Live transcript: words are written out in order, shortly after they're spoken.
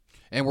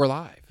And we're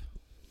live.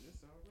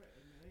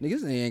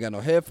 Niggas ain't got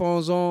no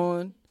headphones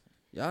on.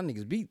 Y'all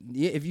niggas beat.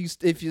 Yeah, if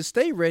you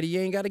stay ready, you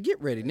ain't got to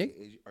get ready,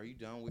 nigga. Are you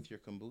done with your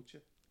kombucha?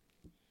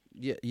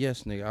 Yeah,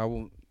 yes, nigga. I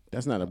won't.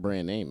 That's not a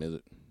brand name, is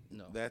it?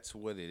 No. That's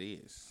what it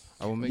is.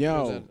 I will make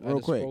Yo, sure that real I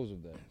quick. dispose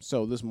of that.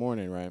 So this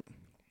morning, right,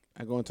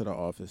 I go into the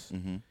office,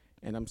 Mm-hmm.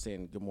 and I'm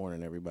saying good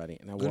morning, everybody.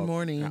 And I Good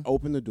morning. I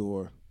open the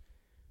door.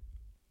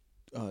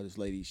 This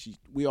lady,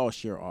 we all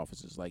share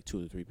offices, like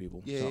 2 to 3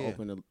 people. Yeah, so I yeah.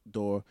 open the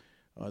door.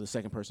 The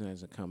second person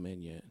hasn't come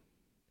in yet.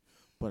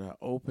 But I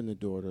opened the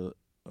door to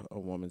a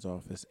woman's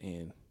office,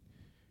 and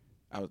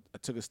I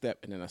took a step,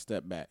 and then I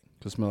stepped back.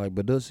 Does it smell like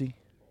Badussi?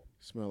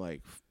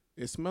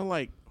 It smelled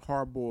like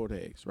hard-boiled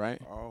eggs, right?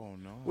 Oh,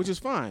 no. Which is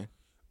fine.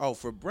 Oh,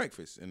 for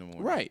breakfast in the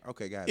morning. Right.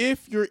 Okay, got it.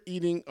 If you're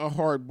eating a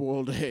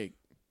hard-boiled egg.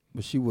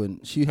 But she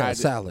wouldn't. She had a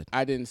salad.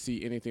 I didn't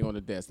see anything on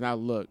the desk. And I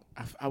looked.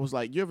 I was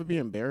like, you ever be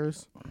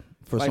embarrassed?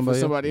 For like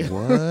somebody?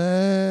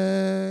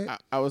 What?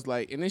 I was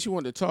like, and then she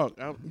wanted to talk.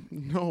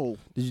 No.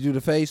 Did you do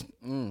the face?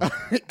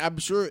 I'm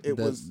sure it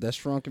was. That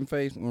shrunken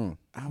face?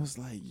 I was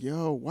like,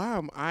 yo, why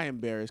am I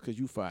embarrassed because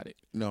you fought it?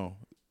 No.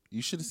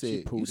 You should have She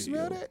said, pooed you it,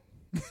 smell yo.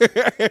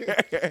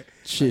 that?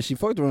 Shit, she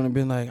fucked around and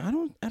been like, I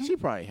don't. She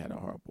probably had a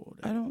hard-boiled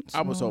egg. I don't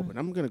I was smell hoping.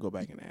 I'm going to go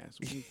back and ask.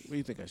 What do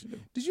you think I should do?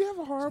 Did you have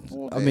a hard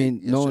pull? I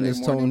mean, knowing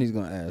his tone, he's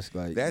gonna ask.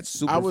 Like That's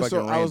super I was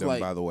fucking so- I was random,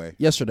 like- by the way.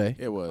 yesterday.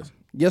 It was.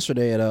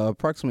 Yesterday at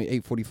approximately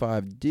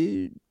 8:45.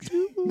 Did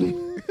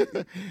you?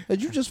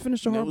 Had you just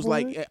finished the And it hard was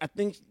like, I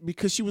think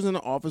because she was in the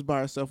office by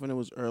herself and it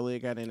was early, I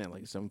got in at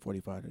like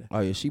 7:45 today. Oh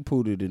yeah, she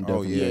pooed it and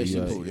Oh, definitely. yeah. she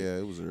Yeah, pooed it.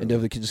 it was early. And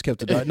definitely just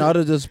kept it. Not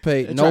to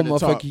dissipate. They No, tried to motherfucker,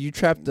 talk. you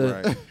trapped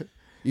the. Right.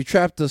 You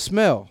trapped the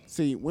smell.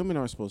 See, women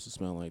aren't supposed to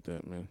smell like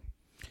that, man.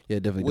 Yeah,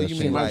 definitely. What does you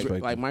change mean, the like-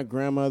 perspective. Like my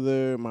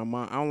grandmother, my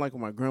mom. I don't like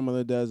when my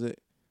grandmother does it.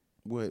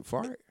 What,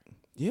 fart?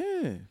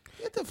 Yeah.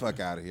 Get the fuck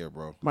out of here,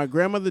 bro. My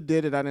grandmother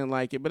did it. I didn't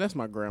like it, but that's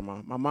my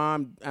grandma. My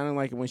mom, I didn't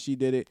like it when she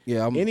did it.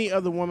 Yeah, Any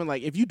other woman,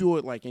 like if you do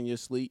it like in your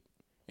sleep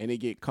and it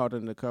get caught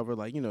in the cover,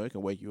 like, you know, it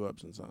can wake you up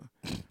sometimes.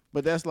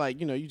 But that's like,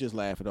 you know, you just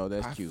laugh at all.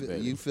 That's cute,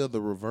 baby. You feel the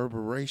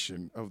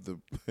reverberation of the.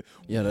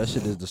 yeah, that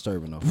shit is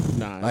disturbing though.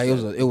 Nah, Like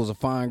it was a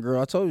fine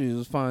girl. I told you it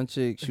was a fine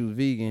chick. She was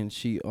vegan.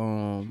 She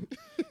and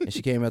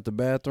she came out the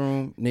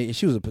bathroom. And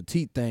she was a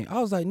petite thing. I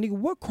was like, nigga,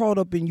 what crawled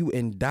up in you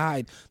and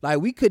died? Like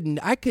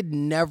I could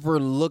never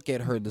look at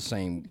her the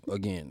same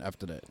again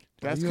after that.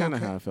 that's you kind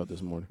of okay? how I felt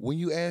this morning. When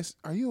you asked,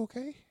 "Are you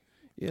okay?"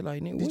 Yeah,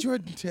 like nigga, Did what? your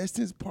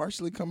intestines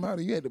partially come out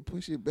and you had to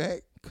push it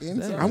back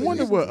inside? I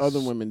wonder what other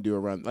women do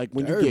around, like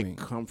when you Disturbing. get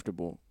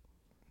comfortable.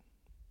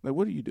 Like,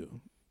 what do you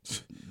do?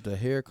 The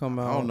hair come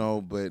out. I don't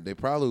know, but they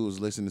probably was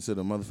listening to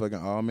the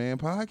motherfucking All Man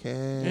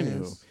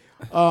podcast.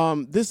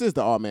 Anywho, this is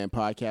the All Man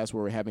Podcast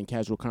where we're having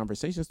casual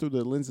conversations through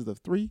the lenses of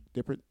three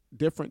different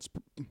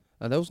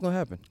That was gonna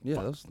happen. Yeah,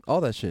 that was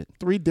all that shit.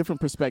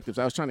 perspectives.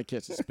 I was trying to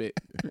catch the spit.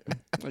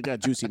 I got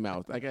juicy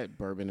mouth. I got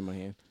bourbon in my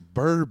hand.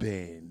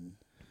 Bourbon.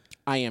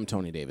 I am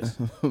Tony Davis.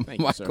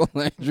 Thank you, sir.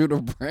 Michael Andrew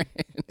the brand.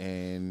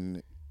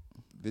 And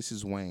this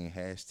is Wayne.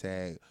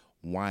 Hashtag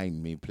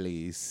wine me,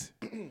 please.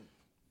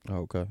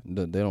 Okay,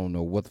 they don't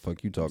know what the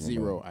fuck you talking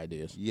Zero about.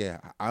 ideas. Yeah,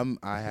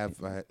 I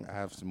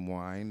have some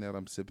wine that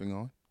I'm sipping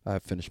on. I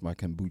finished my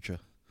kombucha.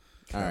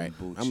 All right,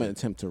 Kombucha. I'm gonna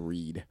attempt to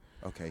read.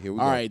 Okay, here we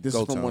go. All right, this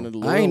Go, is from Tone. one of the.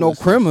 I loyal ain't no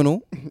listeners.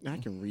 criminal. I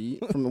can read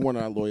from one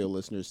of our loyal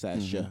listeners,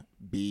 Sasha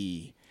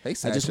B. Hey, I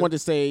Sasha. just wanted to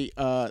say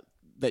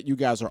that you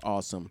guys are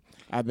awesome.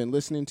 I've been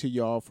listening to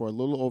y'all for a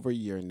little over a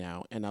year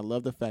now, and I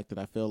love the fact that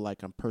I feel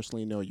like I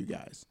personally know you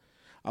guys.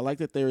 I like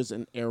that there's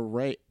an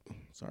array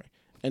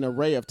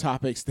of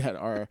topics that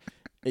are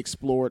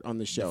explored on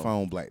the show.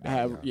 phone blacked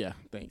out. Yeah,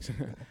 thanks.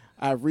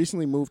 I've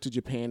recently moved to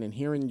Japan, and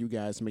hearing you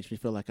guys makes me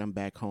feel like I'm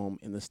back home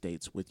in the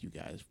States with you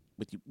guys,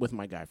 with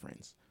my guy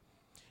friends.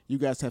 You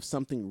guys have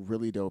something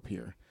really dope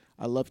here.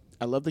 I love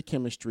the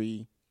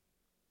chemistry.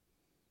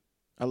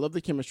 I love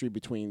the chemistry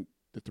between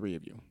the three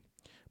of you.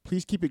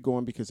 Please keep it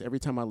going because every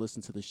time I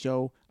listen to the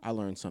show, I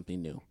learn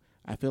something new.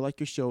 I feel like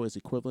your show is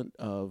equivalent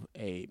of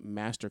a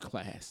master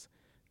class.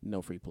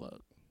 No free plug.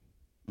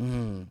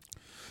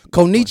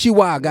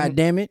 Konnichiwa,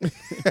 goddammit.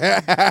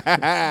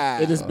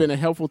 It has been a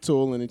helpful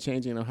tool in the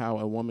changing of how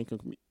a woman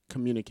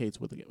communicates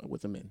with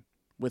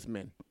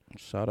men.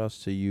 Shout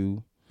outs to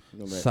you, You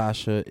know that.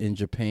 Sasha in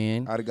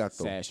Japan. Arigato.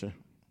 Sasha.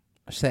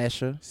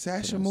 Sasha.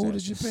 Sasha moved to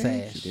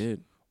Japan. Sash. She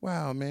did.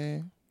 Wow,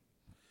 man.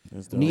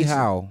 That's dope. Ni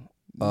hao.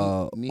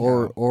 Ni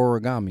Or hao.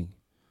 origami.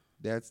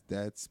 That's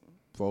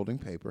folding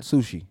paper.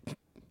 Sushi.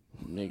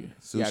 Nigga.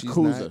 Sushi's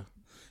Yakuza.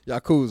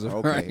 Yakuza.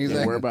 Okay, Right? yeah.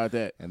 Don't worry about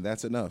that. And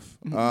that's enough.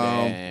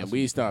 And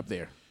we stop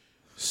there.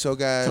 So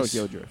guys,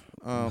 Tokyo Drift.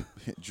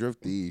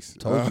 drift these.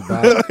 Told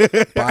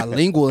you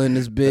bilingual in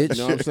this bitch.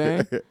 You know what I'm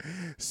saying?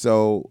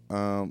 So,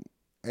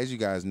 as you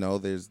guys know,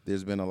 there's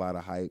been a lot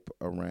of hype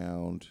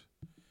around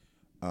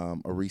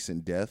a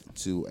recent death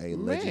to a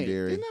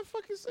legendary. Didn't I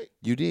fucking say?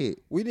 You did.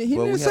 He But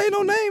didn't we say have-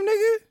 no name,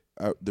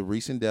 nigga. The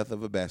recent death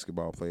of a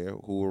basketball player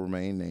who will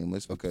remain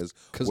nameless because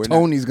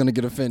Tony's gonna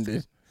get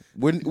offended.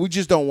 we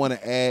just don't want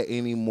to add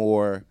any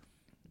more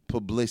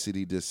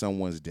publicity to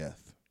someone's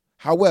death.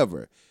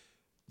 However,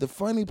 the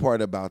funny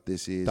part about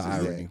this is The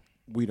that irony.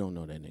 We don't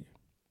know that nigga.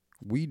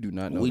 We do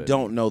not know. we that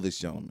don't know this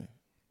gentleman.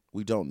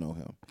 We don't know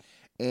him.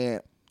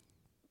 And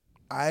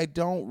I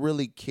don't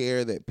really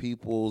care that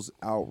people's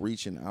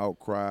outreach and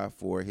outcry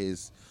for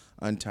his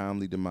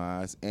untimely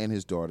demise and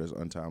his daughter's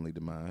untimely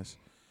demise.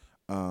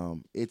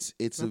 It's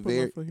Can I a put my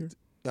very foot here?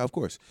 yeah, of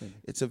course.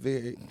 It's a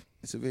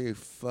very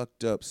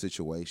fucked up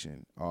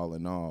situation all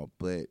in all,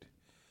 but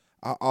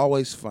I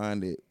always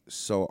find it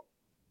so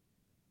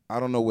I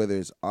don't know whether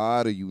it's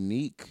odd or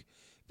unique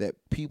that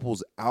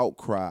people's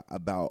outcry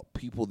about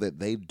people that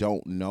they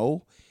don't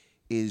know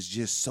is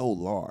just so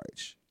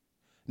large.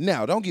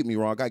 Now, don't get me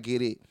wrong, I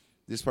get it.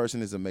 This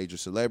person is a major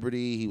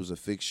celebrity. He was a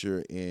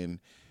fixture in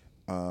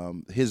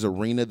his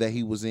arena that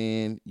he was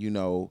in. You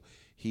know,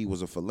 he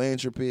was a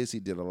philanthropist. He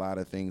did a lot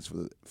of things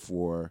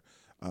for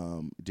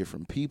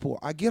different people.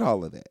 I get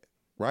all of that,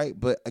 right?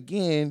 But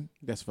again,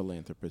 That's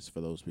philanthropist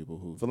for those people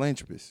who.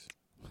 philanthropist.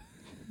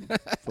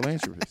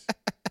 Philanthropist.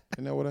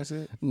 Isn't that what I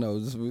said? No,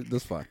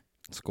 this fine.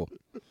 It's cool.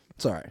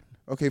 It's all right.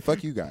 Okay,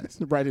 fuck you guys.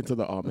 Right into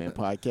the All Man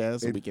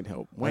podcast, so we can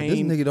help Like, this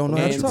Wayne nigga don't know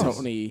how to and talk.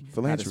 Tony how to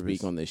Philanthropist.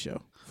 speak on this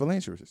show.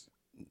 Philanthropist.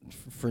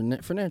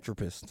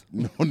 Philanthropist.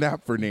 No,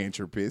 not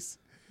philanthropist.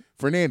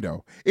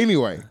 Fernando.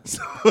 Anyway,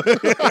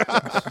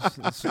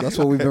 That's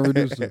what we've been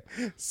reduced to.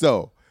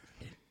 so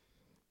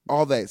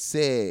all that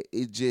said,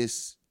 it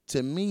just,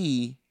 to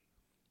me,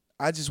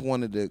 I just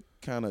wanted to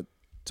kind of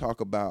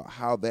talk about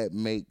how that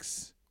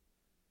makes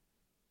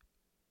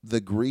the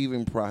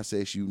grieving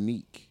process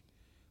unique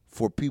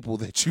for people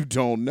that you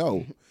don't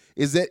know.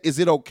 Is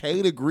it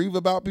okay to grieve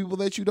about people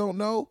that you don't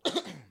know?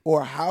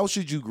 Or how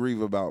should you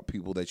grieve about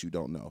people that you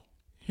don't know?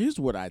 Here's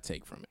what I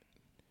take from it.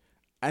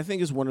 I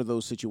think it's one of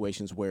those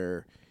situations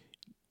where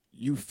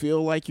you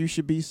feel like you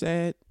should be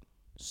sad,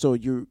 so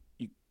you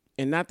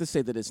and not to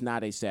say that it's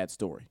not a sad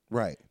story,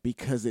 Right.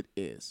 because it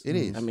is. It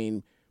is. I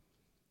mean,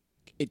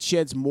 it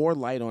sheds more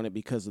light on it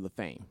because of the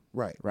fame,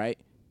 Right. right?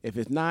 If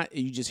it's not,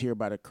 you just hear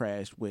about a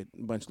crash with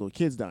a bunch of little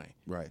kids dying.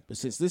 Right. But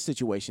since this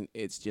situation,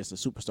 it's just a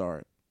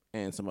superstar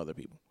and some other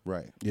people.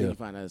 Right. Then you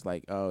find out it's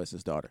like, oh, it's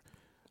his daughter.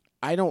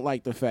 I don't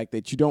like the fact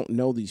that you don't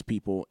know these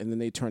people and then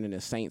they turn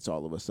into saints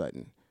all of a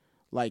sudden,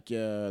 like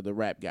the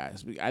rap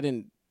guys. I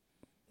didn't.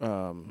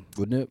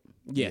 Wouldn't it?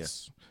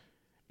 Yes.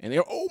 And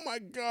they're, oh my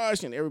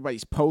gosh, and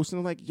everybody's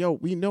posting like, yo,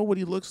 we know what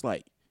he looks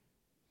like.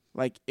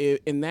 Like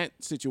in that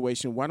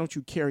situation, why don't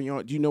you carry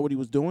on? Do you know what he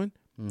was doing?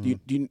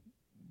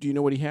 Do you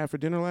know what he had for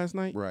dinner last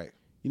night? Right.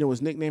 You know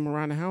his nickname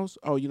around the house?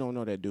 Oh, you don't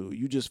know that dude.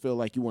 You just feel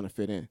like you want to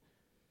fit in.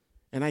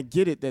 And I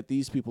get it that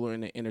these people are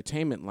in the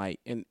entertainment light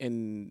and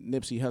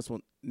Nipsey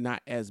Hussle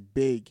not as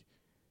big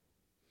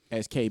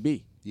as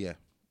KB. Yeah.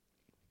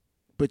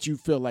 But you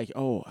feel like,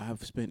 oh,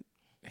 I've spent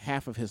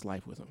half of his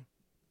life with him.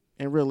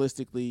 And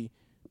realistically,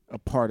 a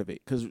part of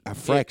it. A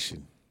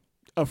fraction.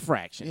 A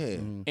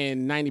fraction. Yeah.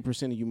 And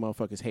 90% of you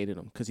motherfuckers hated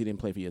him because he didn't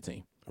play for your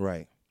team.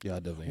 Right. Yeah, I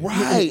definitely.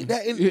 Right.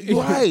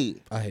 Right.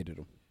 I hated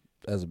him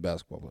as a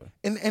basketball player.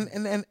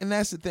 And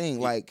that's the thing.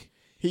 Like,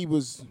 He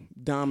was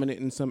dominant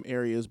in some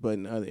areas, but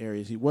in other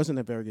areas, he wasn't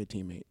a very good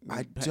teammate.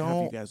 Half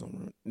of you guys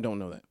don't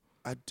know that.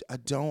 I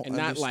don't. And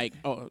not understand. like,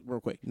 oh,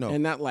 real quick. No.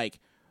 And not like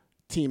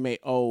teammate,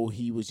 oh,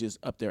 he was just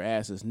up their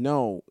asses.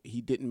 No,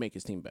 he didn't make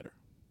his team better.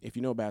 If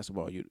you know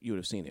basketball, you would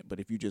have seen it. But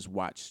if you just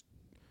watch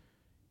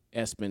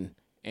ESPN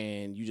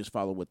and you just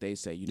follow what they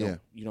say, you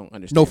don't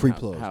understand. No free how,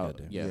 plugs, how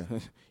goddamn. yeah.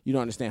 You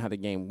don't understand how the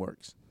game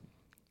works.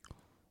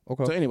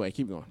 Okay. So anyway,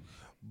 keep going.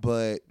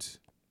 But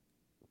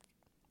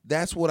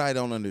that's what I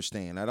don't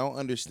understand. I don't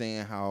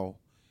understand how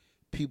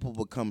people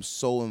become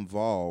so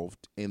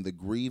involved in the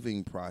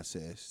grieving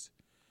process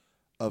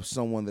of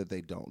someone that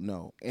they don't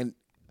know. And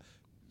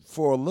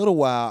for a little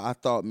while, I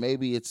thought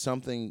maybe it's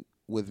something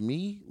with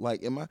me.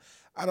 Like,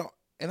 I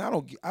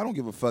don't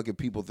give a fuck if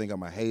people think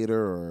I'm a hater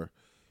or,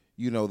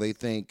 they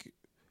think,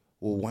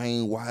 well,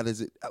 Wayne, why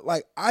does it?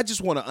 Like, I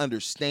just want to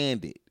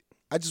understand it.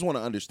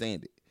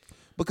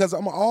 Because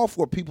I'm all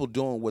for people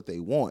doing what they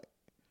want.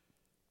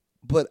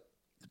 But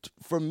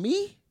for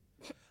me,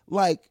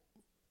 like,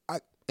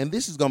 and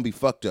this is going to be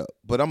fucked up,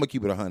 but I'm going to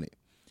keep it 100.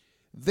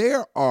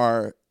 There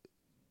are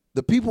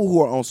the people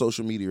who are on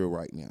social media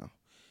right now.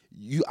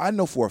 I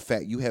know for a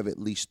fact you have at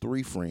least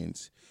 3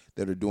 friends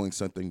that are doing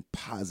something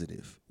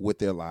positive with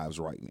their lives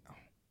right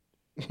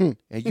now.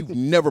 And you've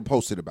never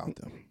posted about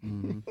them.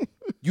 Mm-hmm.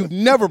 You've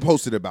never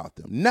posted about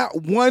them.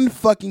 Not one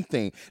fucking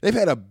thing. They've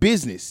had a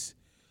business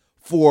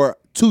for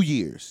 2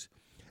 years.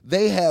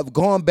 They have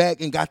gone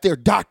back and got their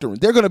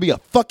doctorate. They're going to be a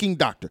fucking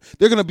doctor.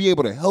 They're going to be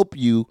able to help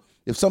you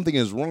if something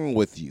is wrong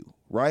with you,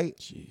 right?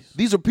 Jeez.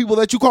 These are people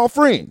that you call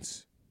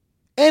friends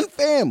and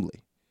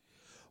family.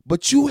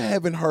 But you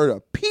haven't heard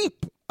a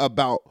peep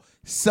about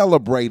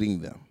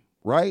celebrating them,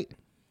 right?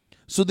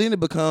 So then it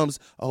becomes,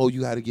 oh,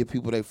 you got to give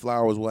people their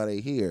flowers while they're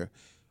here.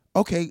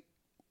 Okay,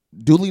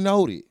 duly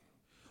noted.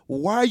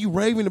 Why are you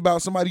raving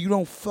about somebody you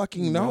don't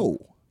fucking know?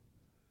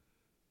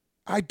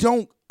 I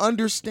don't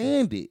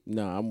understand it.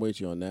 No, I'm with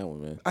you on that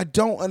one, man. I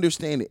don't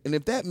understand it. And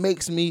if that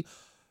makes me,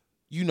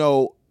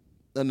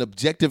 an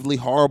objectively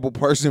horrible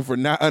person for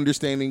not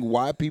understanding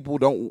why people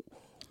don't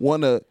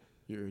want to.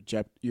 You're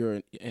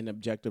an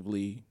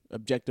objectively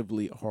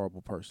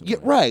horrible person. Yeah,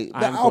 right.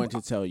 I'm going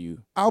to tell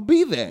you I'll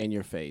be that. in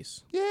your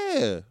face.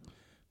 Yeah.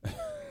 In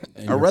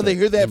I'd your rather face.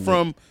 hear that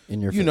from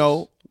in your you face.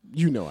 know.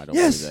 You know I don't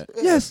Yes, do that.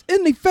 yes,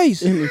 in the face.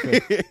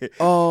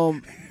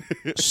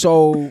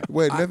 So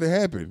Wait, nothing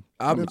happened.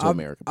 Welcome to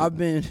America, I've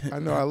been I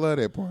know. I love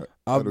that part.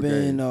 I've of the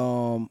been game.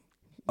 a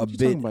What you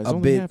bit talking about? It's a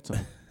only bit.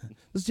 halftime.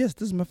 Yes,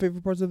 this is my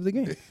favorite parts of the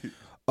game.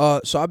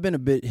 So I've been a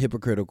bit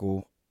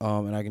hypocritical,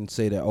 and I can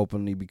say that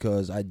openly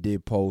because I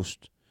did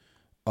post,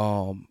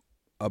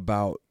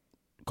 about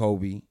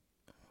Kobe.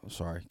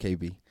 Sorry,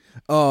 KB.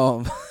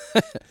 You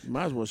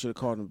might as well should have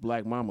called him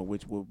Black Mama,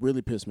 which would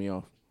really piss me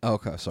off.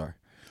 Okay, sorry.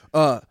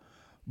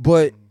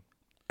 But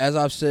as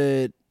I've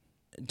said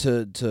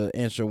to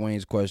answer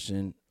Wayne's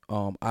question,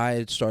 I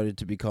had started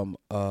to become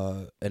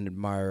an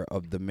admirer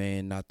of the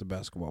man, not the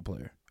basketball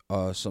player.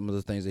 Some of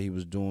the things that he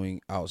was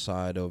doing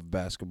outside of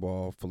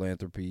basketball,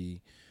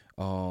 philanthropy,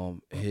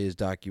 his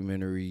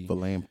documentary,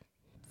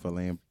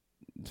 Falamalam.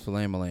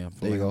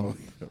 There you go.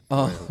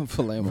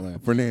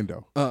 Falamalam.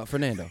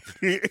 Fernando.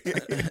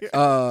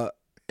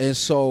 And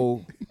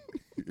so,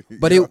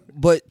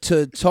 but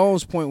to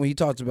Tone's point when he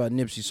talked about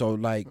Nipsey, so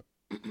like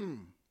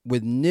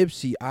with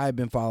Nipsey, I've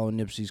been following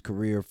Nipsey's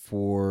career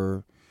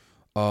for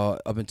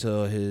up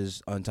until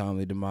his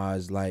untimely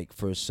demise, like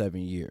for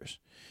 7 years.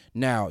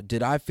 Now,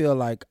 did I feel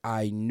like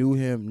I knew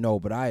him? No,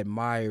 but I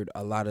admired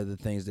a lot of the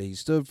things that he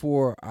stood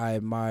for. I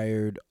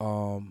admired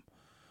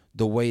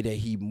the way that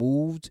he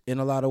moved in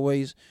a lot of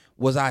ways.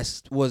 Was I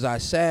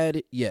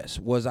sad? Yes.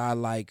 Was I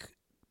like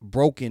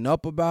broken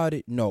up about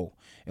it? No.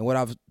 And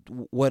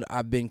what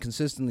I've been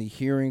consistently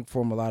hearing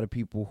from a lot of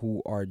people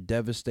who are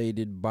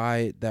devastated by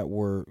it, that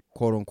were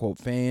quote unquote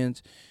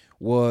fans,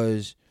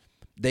 was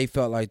they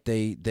felt like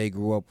they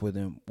grew up with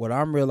him. What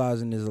I'm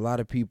realizing is a lot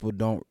of people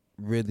don't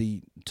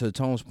really, to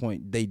Tone's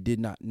point, they did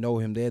not know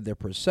him. They had their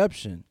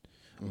perception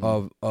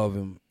of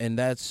him, and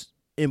that's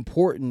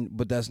important,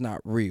 but that's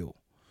not real.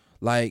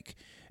 Like,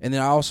 and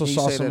then I also Can you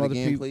saw say some that other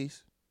again, people.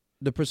 please?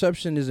 The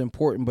perception is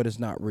important, but it's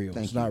not real.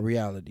 Thank It's you. not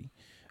reality.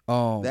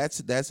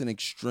 That's an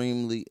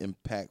extremely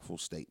impactful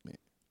statement.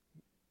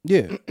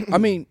 Yeah, I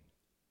mean,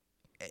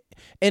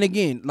 and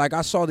again, like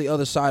I saw the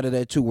other side of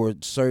that too, where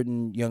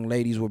certain young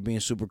ladies were being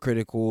super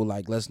critical.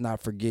 Like, let's not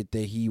forget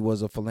that he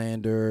was a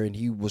philanderer and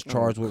he was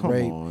charged with come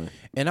rape. on.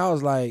 And I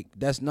was like,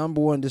 that's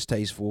number one,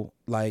 distasteful.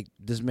 Like,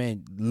 this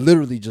man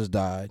literally just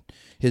died.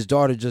 His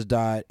daughter just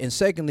died. And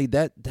secondly,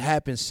 that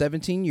happened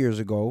 17 years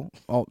ago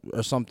or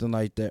something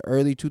like that,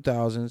 early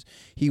 2000s.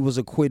 He was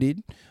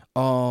acquitted.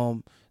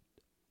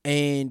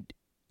 And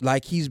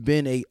like, he's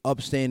been a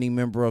upstanding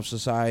member of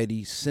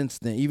society since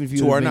then, even if he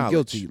To was our been knowledge.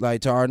 guilty,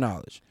 like to our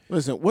knowledge.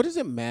 Listen, what does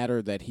it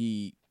matter that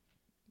he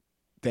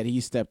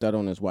stepped out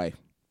on his wife?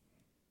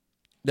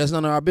 That's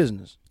none of our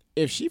business.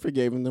 If she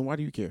forgave him, then why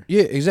do you care?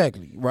 Yeah,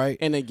 exactly. Right.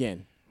 And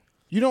again,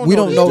 you don't. We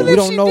don't know. Even We if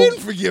don't she know. didn't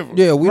forgive him.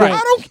 Yeah, we Right. don't.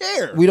 I don't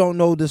care. We don't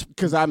know this.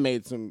 because I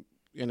made some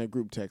in a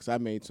group text. I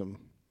made some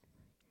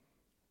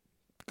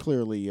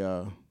clearly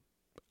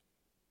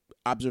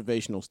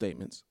observational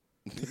statements.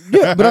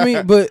 Yeah, but I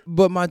mean,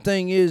 but my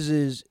thing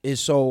is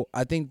so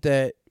I think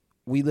that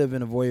we live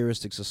in a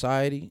voyeuristic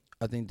society.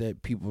 I think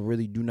that people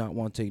really do not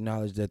want to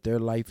acknowledge that their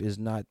life is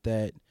not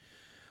that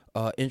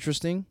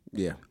interesting.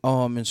 Yeah,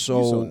 And you're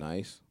so, so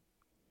nice.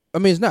 I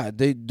mean, it's not.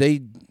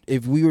 They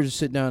if we were to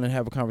sit down and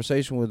have a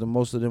conversation with them,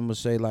 most of them would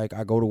say like,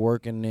 I go to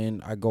work and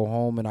then I go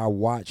home and I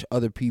watch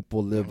other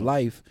people live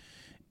life,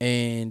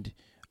 and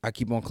I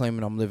keep on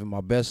claiming I'm living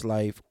my best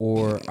life,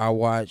 or I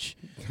watch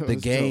the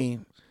That's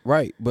game.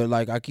 Right, but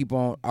like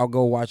I'll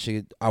go watch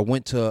it. I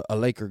went to a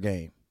Laker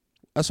game.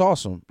 That's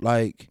awesome.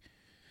 Like,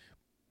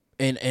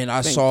 and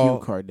I Thank saw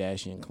you,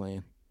 Kardashian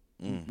clan.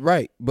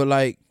 right, but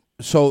like,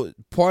 so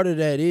part of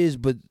that is,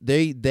 but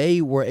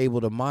they were able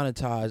to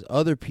monetize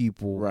other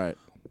people Right,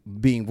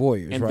 being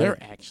voyeurs, and right,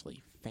 they're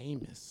actually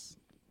famous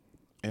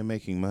And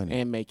making money.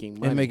 and making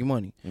money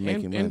and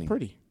making money and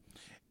pretty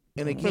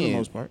And for the again,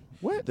 most part.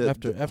 What?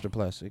 after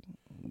plastic.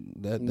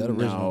 That original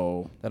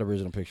No, that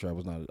original picture, I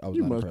was not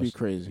you not must be impressed.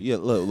 crazy. yeah,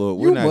 look, You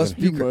we're not must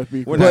gonna, be You must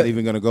be. we're crazy. not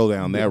even gonna go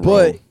down that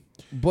But road.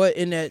 but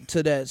in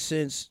that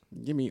sense,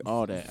 Give me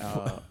all that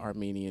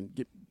Armenian.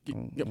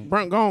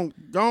 Go on,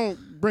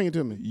 bring it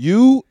to me.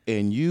 You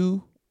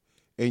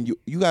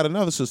got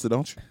another sister,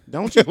 don't you?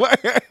 Don't you?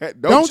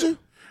 don't you?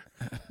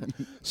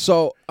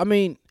 so I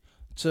mean,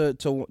 to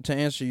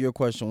answer your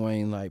question,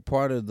 Wayne, like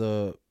part of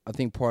the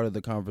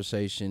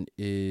conversation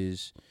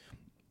is,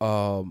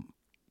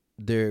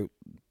 there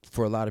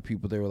for a lot of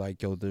people they were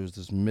like, yo, there's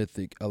this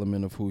mythic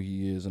element of who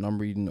he is, and I'm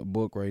reading a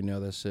book right now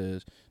that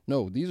says,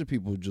 no, these are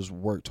people who just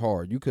worked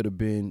hard. You could have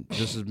been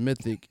just as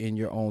mythic in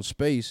your own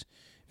space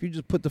if you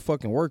just put the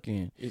fucking work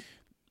in.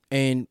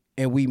 And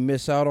we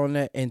miss out on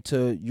that. And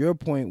to your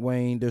point,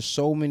 Wayne, there's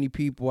so many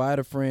people. I had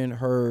a friend,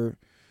 her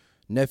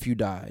nephew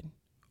died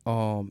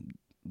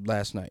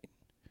last night.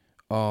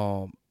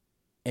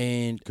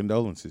 And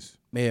Condolences.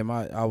 man,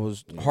 I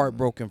was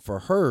heartbroken for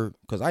her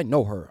because I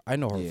know her. I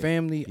know her Yeah.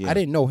 I Yeah.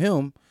 didn't know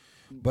him,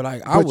 but I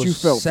But was you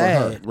felt for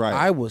her. sad. Right.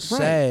 I was Right.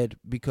 sad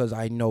because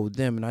I know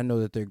them and I know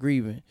that they're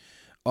grieving.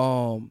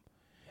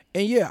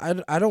 And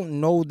yeah, I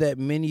don't know that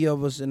many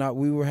of us, and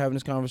we were having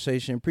this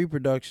conversation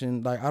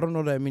pre-production. Like, I don't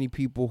know that many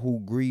people who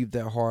grieve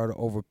that hard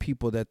over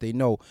people that they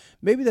know.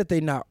 Maybe that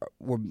they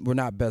were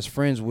not best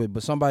friends with,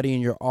 but somebody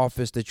in your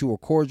office that you were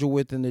cordial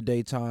with in the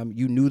daytime.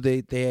 You knew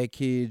they had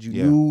kids. You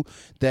knew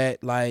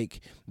that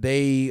like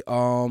you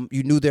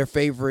knew their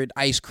favorite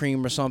ice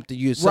cream or something.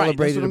 You had Right, that's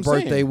celebrated what a I'm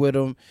birthday saying. with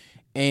them,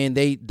 and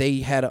they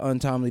had an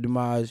untimely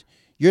demise.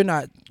 You're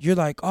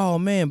like, oh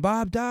man,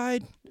 Bob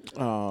died.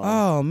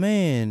 Oh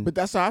man. But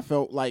that's how I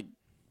felt like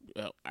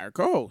our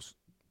co-host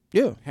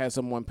Yeah. had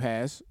someone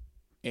pass,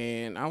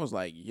 and I was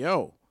like,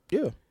 yo,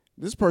 Yeah.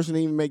 this person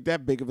didn't even make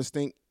that big of a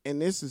stink,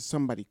 and this is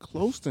somebody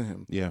close to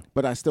him. Yeah.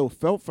 But I still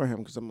felt for him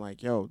because I'm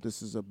like, yo,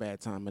 this is a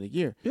bad time of the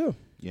year. Yeah.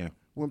 Yeah.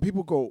 When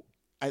people go,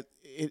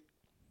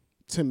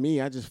 to me,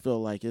 I just feel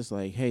like it's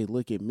like, hey,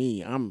 look at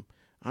me. I'm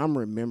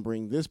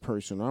remembering this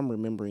person. I'm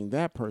remembering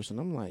that person.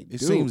 I'm like, It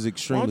dude, seems why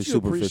extremely don't you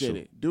appreciate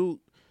superficial. it?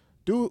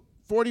 Dude,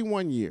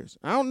 41 years.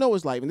 I don't know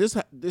his life, and this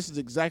is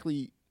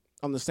exactly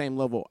on the same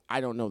level.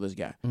 I don't know this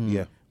guy,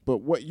 Yeah. but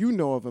what you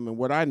know of him and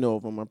what I know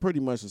of him are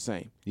pretty much the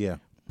same. Yeah.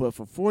 But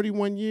for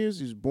 41 years,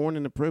 he was born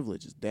in the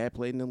privilege. His dad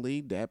played in the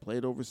league. Dad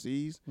played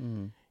overseas.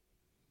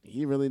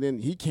 He really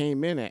didn't. He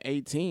came in at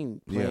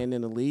 18 playing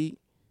in the league.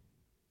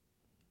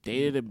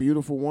 Dated a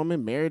beautiful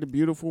woman, married a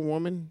beautiful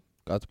woman,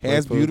 Got to play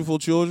Has for- beautiful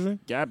children,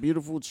 got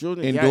beautiful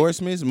children,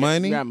 endorsements,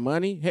 money. got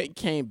money. Hey,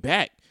 came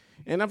back.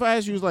 And if I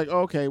asked you, was like,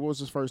 okay, what was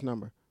his first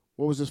number?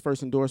 What was his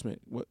first endorsement?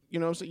 What, you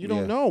know what I'm saying? You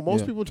don't Yeah. know.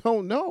 Most Yeah. people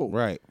don't know.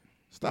 Right.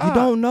 Stop. You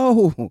don't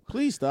know.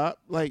 Please stop.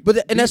 Like, But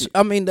and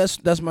beat it.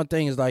 that's my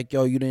thing is like,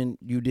 yo, you don't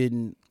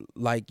even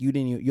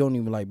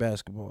like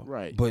basketball.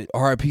 Right. But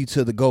RIP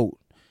to the GOAT.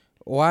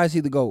 Why is he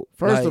the GOAT?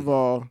 First Like, of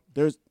all,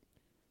 there's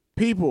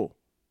people,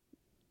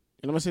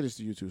 and I'm going to say this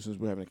to you too since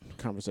we're having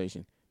a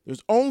conversation.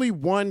 There's only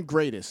one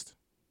greatest.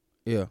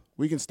 yeah.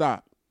 We can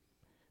stop.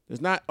 There's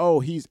not,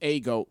 oh, he's a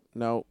GOAT.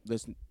 No,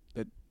 that's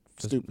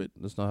stupid.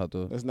 That's not how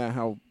That's not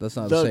how that's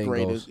not the the saying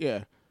greatest. goes.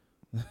 Yeah.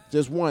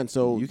 Just one.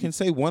 So You can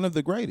say one of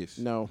the greatest.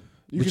 no.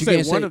 You But can you say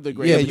can't one say- of the yeah,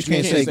 greatest. but you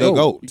can't say GOAT.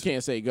 GOAT. You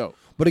can't say GOAT.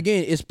 But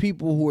again, it's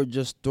people who are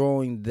just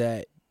throwing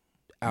that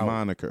out.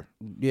 Moniker.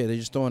 Yeah, they're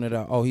just throwing it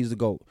out. Oh, he's the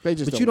GOAT. They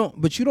just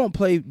But you don't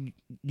play.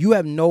 You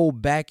have no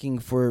backing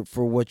for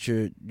what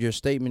your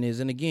statement is.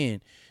 And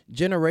again,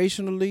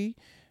 generationally,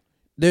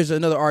 there's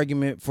another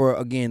argument for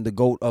again the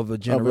GOAT of a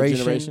generation.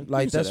 generation. You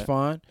Like can say that's that.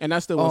 fine. And I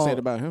still won't say Oh, it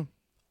about him.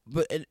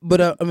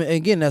 But I mean,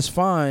 again, that's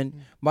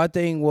fine. My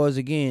thing was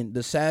again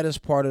the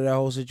saddest part of that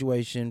whole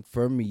situation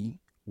for me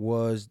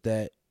was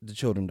that the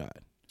children died.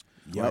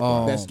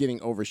 Right. That's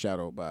getting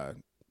overshadowed by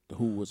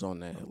who was on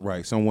that.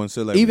 Right. Someone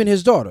celebrity. Even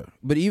his daughter,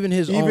 but even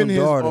his Even own his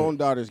daughter own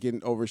daughter's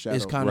getting overshadowed.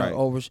 is kind of Right.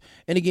 over.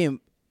 And again,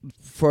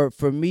 for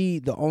me,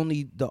 the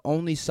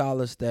only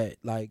solace that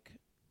like,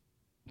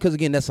 because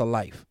again, that's a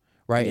life,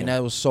 right? And Yeah.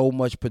 that was so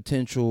much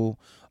potential.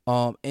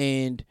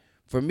 And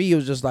for me, it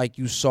was just like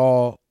you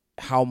saw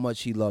how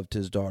much he loved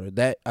his daughter.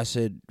 That I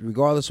said,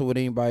 regardless of what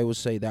anybody would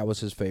say, that was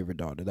his favorite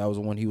daughter. That was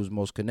the one he was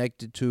most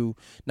connected to.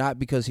 Not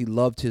because he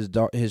loved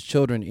his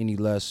children any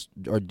less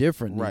or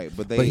differently, Right,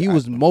 but he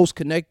was most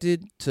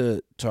connected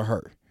to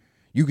her.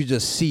 You could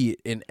just see it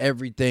in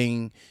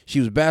everything. She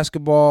was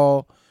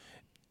basketball.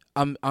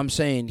 I'm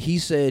saying he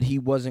said he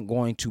wasn't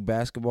going to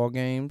basketball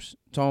games,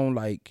 Tone,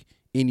 like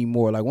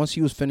anymore. Like once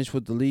he was finished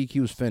with the league, he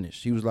was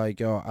finished. He was like,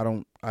 yo,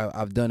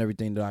 I've done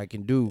everything that I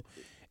can do.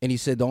 And he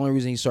said the only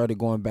reason he started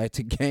going back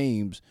to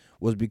games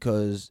was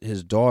because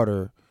his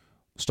daughter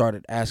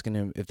started asking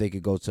him if they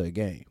could go to a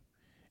game.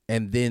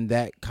 And then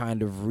that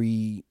kind of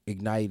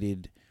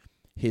reignited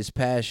his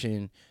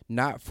passion,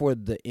 not for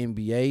the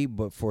NBA,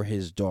 but for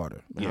his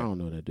daughter. I don't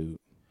know that dude.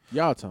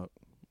 Y'all talk.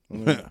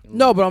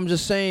 No, but I'm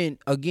just saying,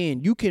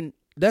 again, you can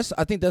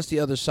I think that's the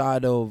other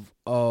side of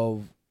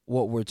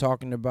what we're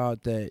talking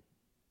about, that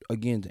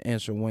again, to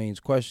answer Wayne's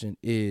question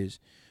is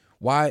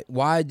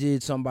why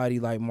did somebody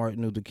like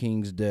Martin Luther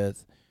King's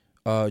death,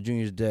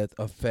 Jr.'s death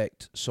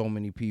affect so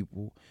many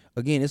people?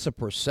 Again, it's a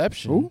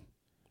perception. Who?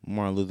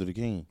 Martin Luther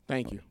King.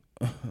 Thank you.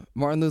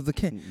 Martin Luther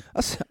King.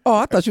 I said,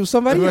 I thought you was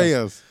somebody else.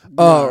 else?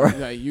 Oh, Nah, right.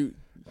 nah, you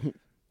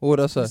What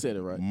else? you said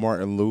it right.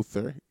 Martin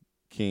Luther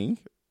King.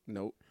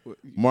 Nope.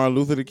 Martin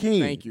Luther the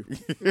King. Thank you.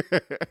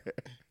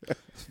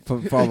 For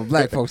all the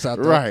black folks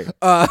out there, Right.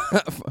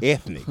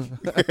 Ethnic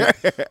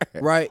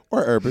right,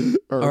 or urban.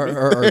 or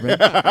urban.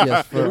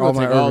 Yes, for We're all gonna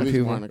my take all urban these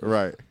people. monikers.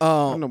 Right. I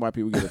don't know why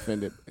people get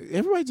offended.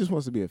 Everybody just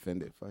wants to be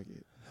offended. Fuck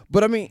it.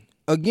 But I mean,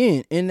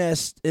 again, in that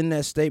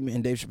statement,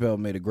 and Dave Chappelle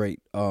made a great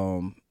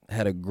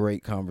had a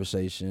great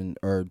conversation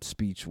or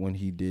speech when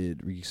he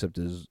did accept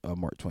his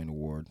Mark Twain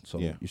Award. So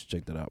Yeah. you should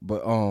check that out.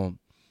 But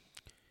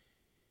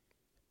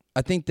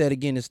I think that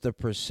again, it's the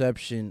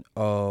perception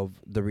of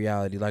the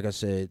reality. Like I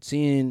said,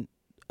 seeing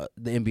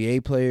the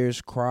NBA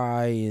players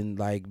cry and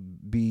like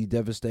be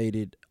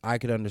devastated. I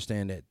could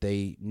understand that.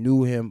 They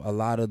knew him. A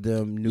lot of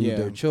them knew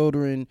their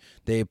children.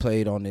 They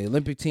played on the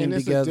Olympic team and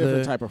it's together. a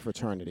different type of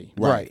fraternity.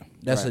 Right.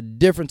 That's a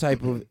different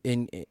type of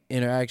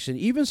interaction.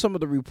 Even some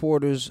of the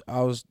reporters,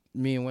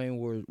 me and Wayne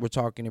were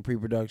talking in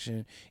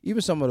pre-production.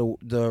 Even some of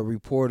the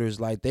reporters,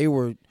 like they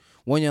were.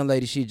 One young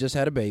lady, she just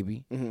had a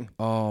baby,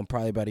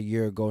 probably about a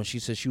year ago, and she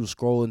said she was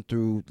scrolling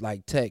through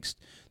like text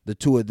the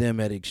two of them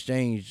had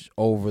exchanged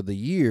over the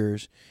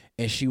years,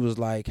 and she was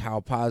like, "How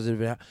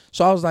positive!"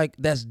 So I was like,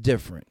 "That's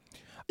different."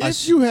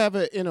 If you have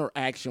an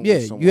interaction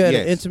with someone, you had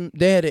an intimate.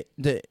 They had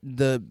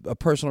a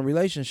personal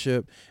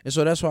relationship, and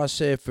so that's why I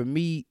said for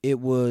me it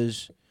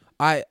was.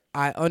 I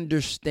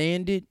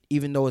understand it,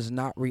 even though it's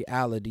not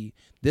reality.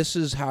 This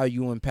is how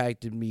you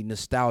impacted me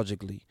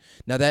nostalgically.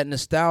 Now that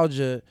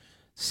nostalgia.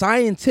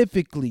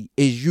 Scientifically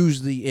is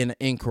usually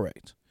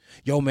incorrect.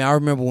 Yo, man, I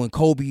remember when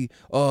Kobe,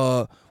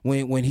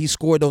 when he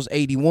scored those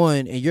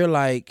 81, and you're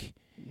like,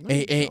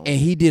 and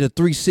he did a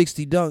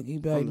 360 dunk.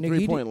 He'd be like,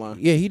 nigga, 3-point line.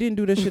 Yeah, he didn't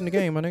do that shit in the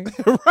game, my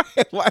nigga.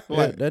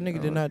 Right. That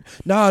nigga did not.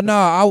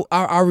 No,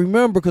 I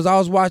remember because I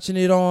was watching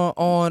it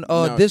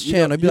on this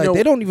channel. It'd be like,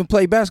 they don't even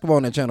play basketball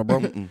on that channel,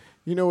 bro.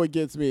 You know what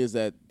gets me is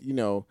that,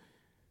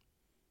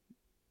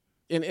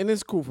 and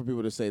it's cool for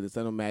people to say this.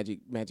 I know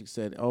Magic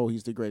said, "Oh,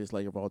 he's the greatest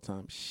Laker of all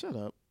time." Shut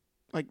up.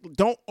 Like,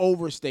 don't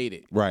overstate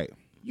it. Right.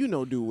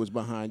 Dude was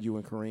behind you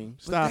and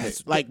Kareem. Stop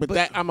it. Like, but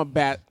that I'm a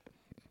bat.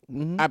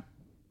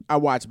 I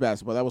watch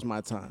basketball. That was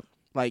my time.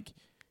 Like,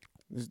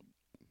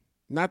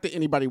 not that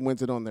anybody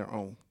wins it on their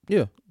own.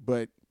 Yeah,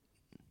 but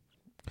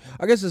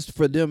I guess it's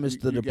for them. It's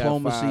the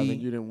diplomacy. Got 5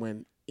 and you didn't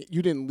win.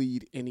 You didn't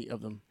lead any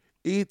of them.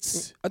 I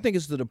think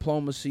it's the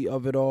diplomacy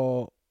of it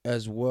all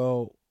as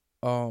well.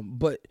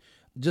 But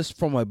just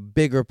from a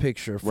bigger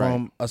picture,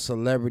 from a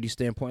celebrity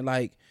standpoint,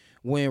 like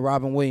when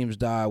Robin Williams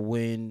died,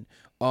 when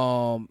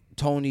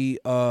Anthony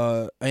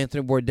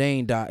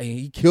Bourdain died, and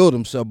he killed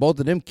himself. Both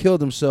of them killed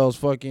themselves.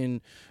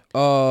 Fucking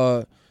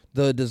the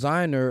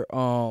designer.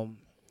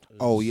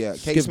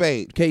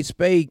 Kate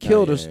Spade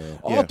killed us.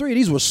 All three of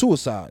these were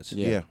suicides.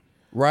 Yeah.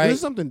 Right.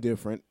 There's something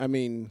different. I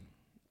mean,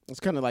 it's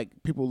kind of like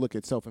people look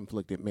at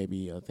self-inflicted,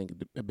 maybe I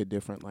think a bit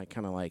different, like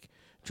kind of like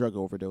drug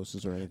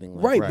overdoses or anything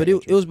like that. Right, but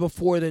it was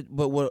before that.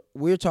 But what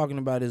we're talking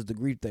about is the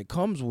grief that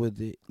comes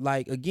with it.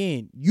 Like,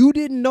 again, you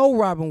didn't know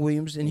Robin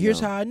Williams, and here's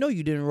how I know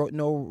you didn't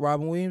know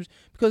Robin Williams,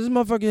 because this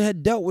motherfucker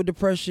had dealt with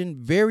depression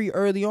very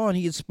early on.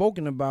 He had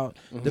spoken about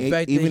the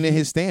fact even that in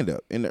his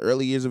stand-up, in the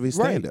early years of his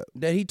stand-up.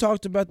 That he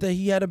talked about that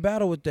he had a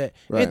battle with that.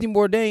 Right. Anthony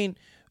Bourdain,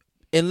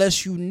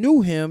 unless you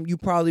knew him, you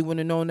probably wouldn't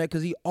have known that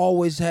because he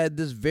always had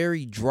this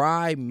very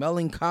dry,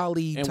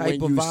 melancholy and type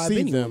of when you vibe see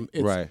anyway. them,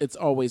 it's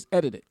always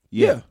edited.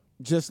 Yeah.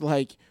 Just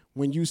like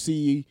when you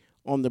see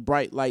on the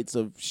bright lights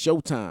of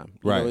Showtime,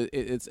 you know,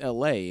 it's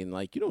L.A. and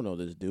like you don't know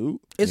this dude.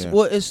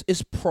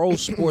 It's pro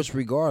sports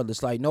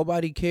regardless. Like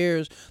nobody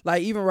cares.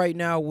 Like even right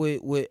now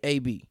with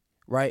AB,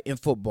 right, in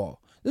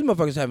football, this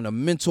motherfucker's having a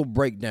mental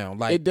breakdown.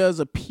 Like it does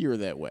appear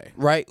that way,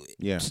 right?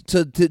 Yeah.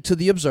 To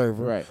the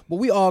observer, right? But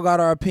we all got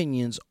our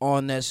opinions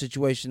on that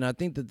situation. I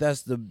think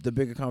that's the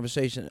bigger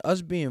conversation.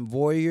 Us being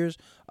voyeurs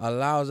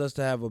allows us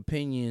to have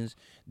opinions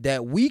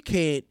that we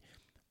can't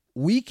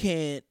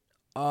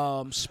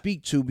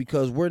speak to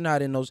because we're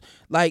not in those.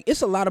 Like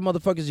it's a lot of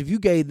motherfuckers. If you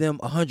gave them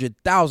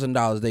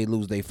 $100,000, they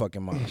lose their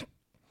fucking mind.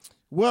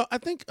 Well, I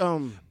think.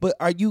 But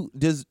are you?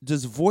 Does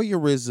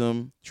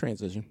voyeurism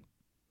transition?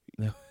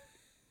 Yeah.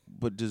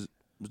 But does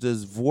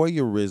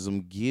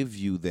voyeurism give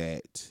you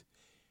that?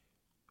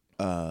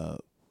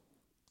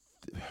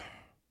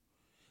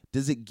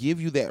 Does it give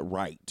you that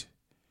right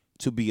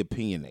to be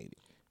opinionated?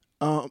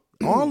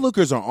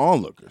 Onlookers are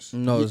onlookers.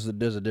 No,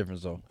 there's a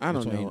difference though. I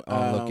don't between know.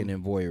 Onlooking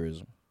and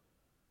voyeurism.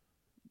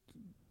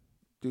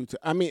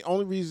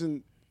 Only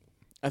reason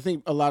I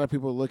think a lot of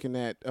people are looking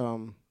at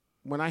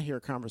when I hear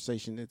a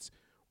conversation, it's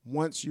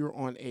once you're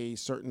on a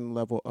certain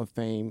level of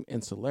fame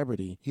and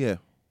celebrity,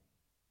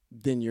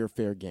 then you're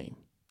fair game.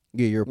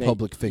 Yeah, you're a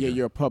public figure. Yeah,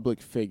 you're a public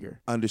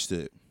figure.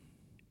 Understood.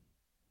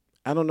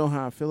 I don't know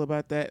how I feel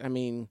about that. I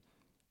mean,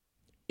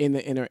 in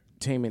the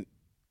entertainment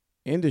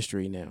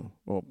industry now,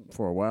 well,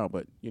 for a while,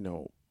 but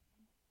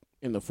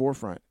in the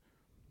forefront,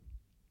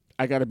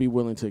 I got to be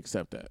willing to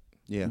accept that.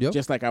 Yeah. Yep.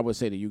 Just like I would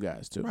say to you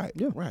guys too. Right.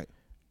 Yeah. Right.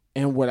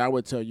 And what I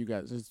would tell you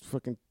guys is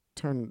fucking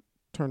turn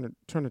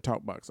the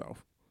talk box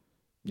off.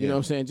 You know what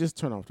I'm saying? Just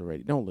turn off the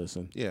radio. Don't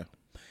listen. Yeah.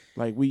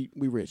 Like we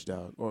rich,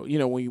 dog. Or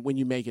when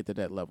you make it to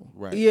that level.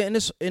 Right. Yeah,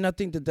 and I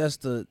think that's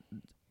the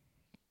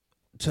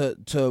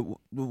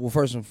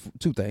first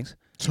two things.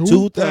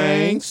 Two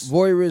things.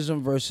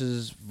 Voyeurism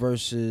versus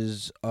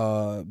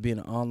being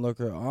an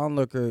onlooker.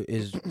 Onlooker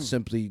is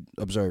simply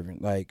observing.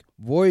 Like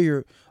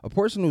a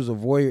person who's a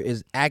voyeur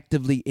is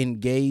actively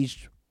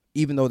engaged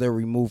even though they're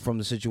removed from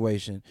the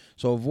situation.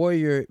 So a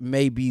voyeur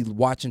may be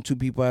watching two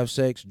people have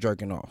sex,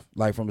 jerking off,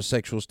 like from a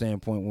sexual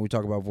standpoint when we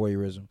talk about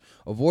voyeurism.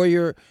 A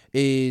voyeur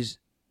is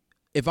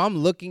if I'm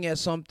looking at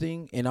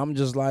something and I'm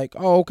just like,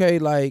 oh, okay,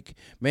 like,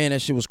 man,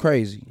 that shit was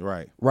crazy.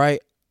 Right.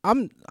 Right?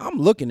 I'm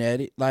looking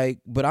at it like,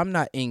 but I'm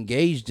not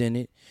engaged in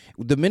it.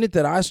 The minute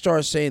that I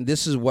start saying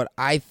this is what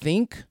I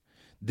think,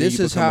 this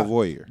you is become how, a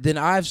voyeur. then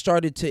I've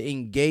started to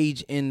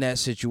engage in that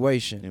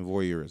situation. In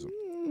voyeurism.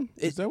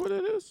 Is that what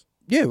it is?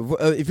 Yeah,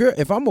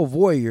 if I'm a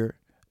voyeur,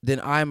 then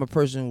I'm a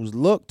person who's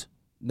looked.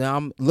 Then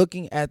I'm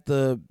looking at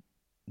the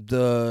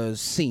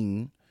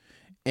scene,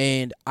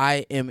 and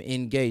I am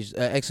engaged.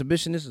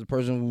 Exhibitionist is a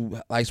person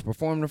who likes to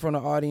perform in front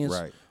of the audience.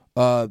 Right.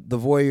 The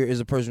voyeur is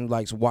a person who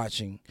likes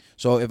watching.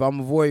 So if I'm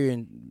a voyeur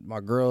and my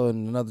girl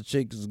and another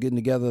chick is getting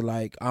together,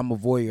 like I'm a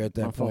voyeur at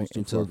that My phone's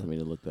point too far for me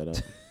to look that up.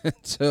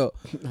 until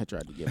I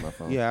tried to get my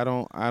phone. Yeah, I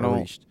don't.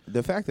 reached.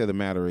 The fact of the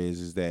matter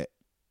is that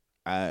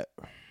I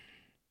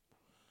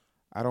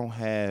don't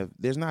have.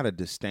 There's not a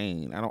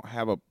disdain. I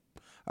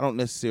don't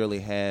necessarily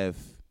have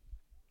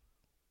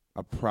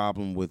a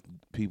problem with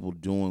people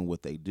doing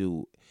what they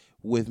do.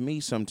 With me,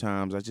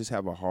 sometimes I just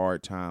have a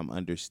hard time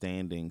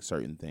understanding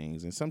certain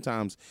things, and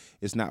sometimes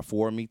it's not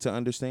for me to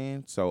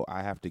understand. So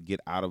I have to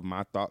get out of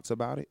my thoughts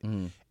about it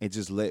and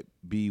just let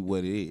be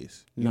what it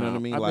is. You know what I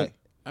mean?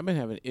 I've been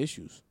having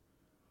issues.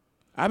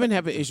 I've been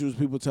having issues with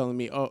people telling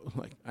me, "Oh,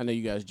 like I know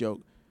you guys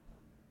joke,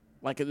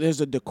 like there's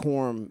a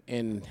decorum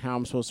in how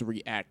I'm supposed to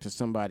react to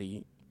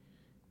somebody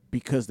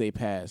because they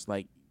passed."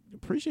 Like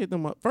appreciate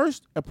them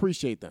first.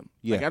 Appreciate them.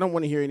 Yeah. Like I don't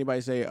want to hear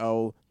anybody say,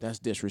 "Oh, that's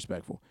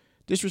disrespectful."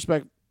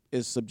 Disrespect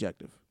is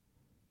subjective.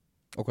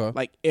 okay.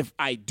 Like if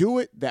I do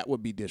it, that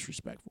would be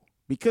disrespectful.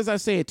 Because I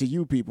say it to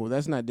you people,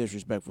 that's not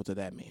disrespectful to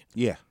that man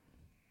Yeah.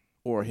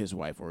 or his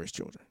wife or his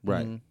children.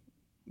 Right.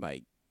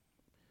 Like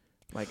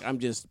I'm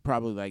just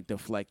probably like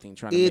deflecting,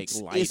 trying to make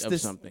light of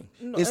something.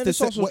 No, It's and the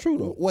it's also true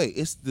though. Wait,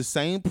 it's the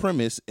same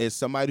premise as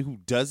somebody who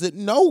doesn't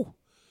know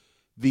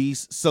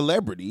these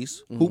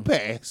celebrities who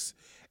pass,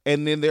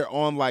 and then they're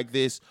on like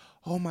this.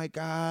 Oh my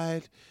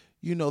God,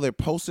 you know they're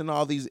posting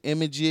all these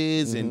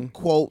images and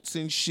quotes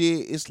and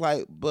shit. It's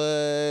like,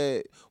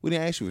 but we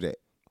didn't ask you for that.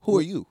 Who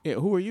are you? Yeah,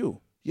 who are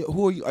you? Yeah,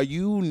 who are you? Are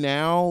you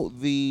now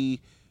the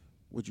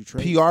Would you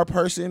trade? PR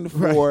person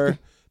for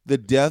the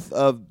death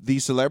of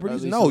these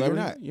celebrities? No, you're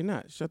not. You're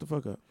not. Shut the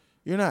fuck up.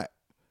 You're not.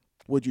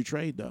 Would you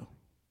trade though?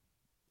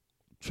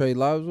 Trade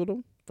lives with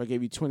them. If I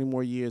gave you 20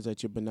 more years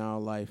at your banal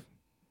life,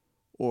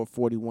 or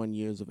 41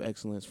 years of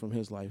excellence from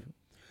his life?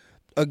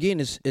 Again,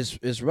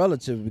 it's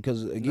relative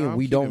because again I'm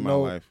we keeping don't my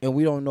know, life. and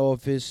we don't know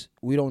if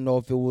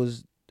it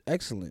was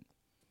excellent.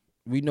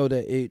 We know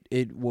that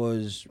it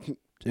was.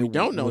 We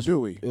don't know, do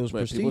we? It was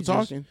But people prestigious.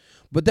 talking.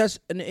 But that's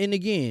and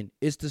again,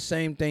 it's the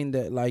same thing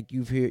that like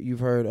you've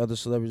heard other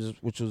celebrities,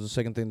 which was the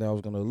second thing that I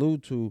was going to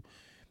allude to.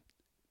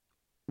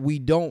 We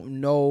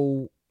don't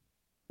know.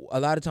 A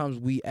lot of times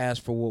we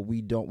ask for what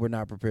we're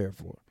not prepared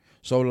for.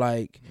 So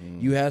like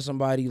you had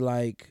somebody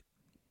like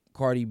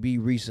Cardi B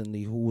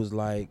recently who was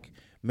like,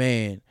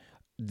 man,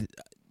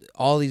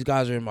 all these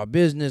guys are in my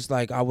business.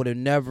 Like I would have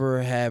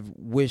never have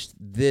wished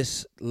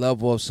this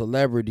level of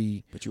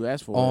celebrity But you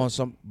asked for on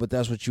it. but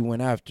that's what you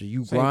went after.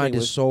 You Same thing grinded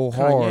with so Kanye.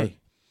 hard.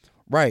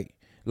 Right.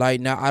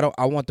 Like now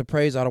I want the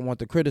praise, I don't want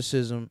the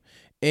criticism.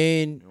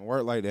 And Don't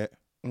work like that.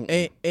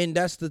 and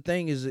that's the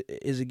thing is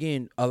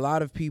again, a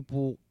lot of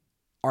people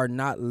are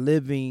not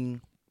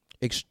living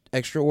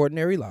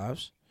extraordinary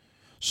lives.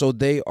 So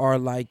they are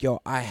like, yo,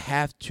 I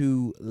have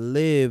to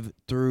live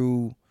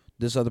through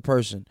this other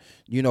person.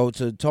 You know,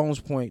 to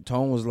Tone's point,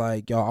 Tone was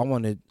like,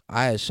 yo,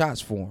 I had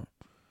shots for him.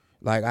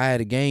 Like I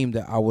had a game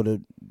that I would have,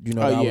 you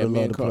know, Oh that I yeah, would have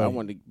man, loved to play. I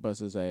wanted to bust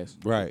his ass.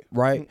 Right.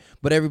 Right?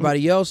 But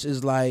everybody else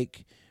is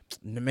like,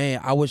 man,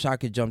 I wish I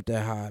could jump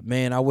that high.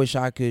 Man, I wish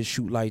I could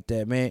shoot like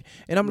that, man.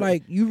 And I'm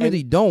like, you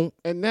really don't.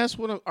 And that's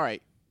what I'm. All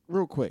right,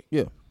 real quick.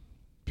 Yeah.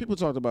 People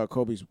talked about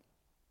Kobe's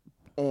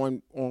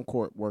on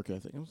court work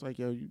ethic. I was like,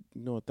 yo, you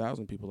know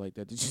 1,000 people like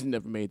that just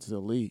never made it to the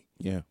league.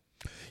 Yeah.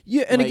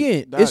 Yeah, and Like,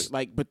 again, dog, it's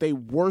like, but they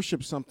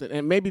worship something,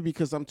 and maybe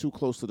because I'm too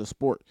close to the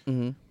sport.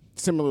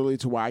 Similarly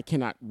to why I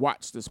cannot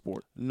watch the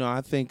sport. No,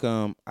 I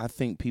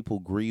think people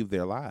grieve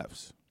their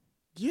lives.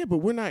 Yeah, but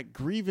we're not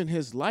grieving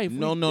his life.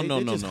 No, They're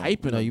no, just no.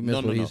 hyping no, him. you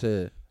missed what he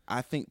said.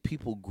 I think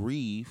people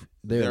grieve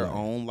Their their life.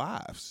 own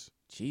lives.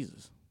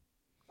 Jesus.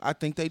 I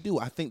think they do.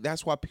 I think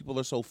that's why people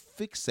are so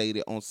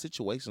fixated on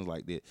situations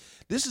like this.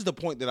 This is the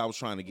point that I was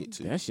trying to get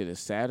to. That shit is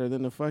sadder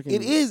than the fucking.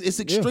 It is. It's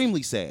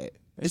extremely sad.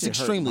 That It's shit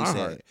hurt extremely my sad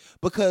heart.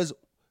 because,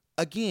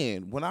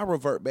 again, when I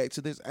revert back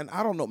to this, and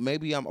I don't know,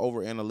 maybe I'm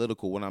over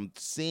analytical when I'm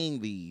seeing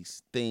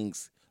these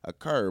things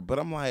occur, but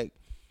I'm like,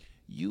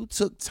 you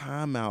took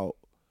time out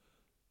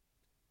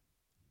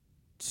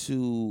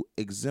to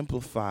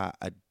exemplify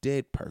a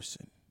dead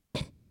person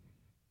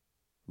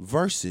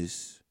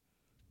versus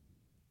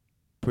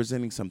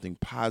presenting something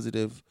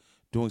positive,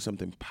 doing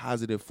something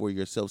positive for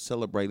yourself,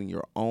 celebrating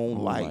your own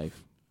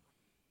life.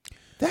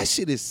 That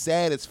shit is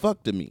sad as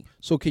fuck to me.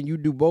 So can you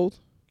do both?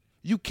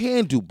 You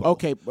can do both.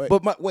 Okay, but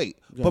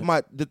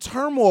the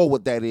turmoil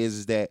with that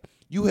is that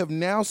you have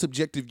now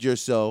subjected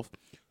yourself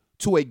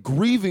to a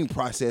grieving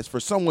process for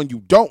someone you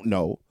don't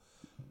know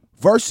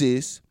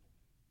versus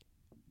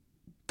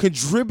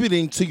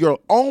contributing to your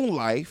own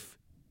life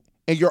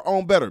and your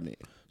own betterment.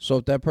 So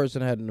if that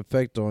person had an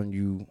effect on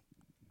you,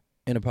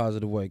 in a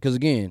positive way. Because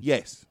again,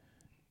 Yes.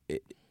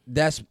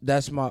 that's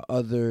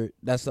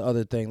the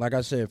other thing. Like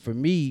I said, for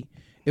me,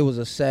 it was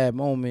a sad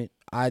moment.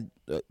 I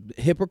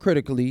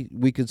hypocritically,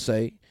 we could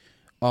say,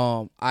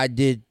 I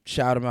did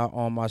shout him out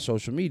on my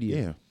social media.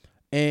 Yeah.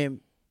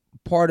 And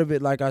part of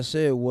it, like I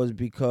said, was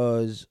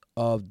because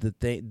of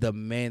the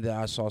man that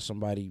I saw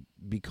somebody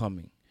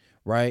becoming.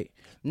 Right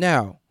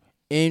now,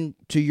 and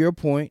to your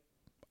point,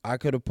 I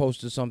could have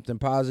posted something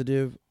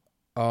positive.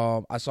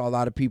 I saw a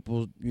lot of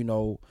people,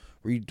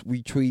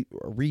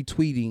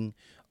 retweeting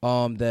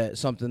that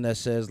something that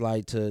says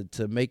like to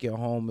make it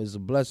home is a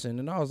blessing,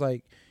 and I was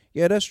like,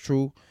 yeah, that's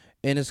true,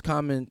 and it's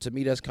common to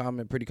me. That's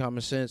pretty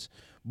common sense.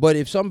 But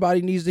if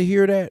somebody needs to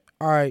hear that,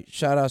 all right,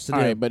 shout outs to All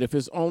them. right, but if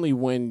it's only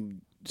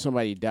when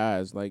somebody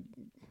dies, like,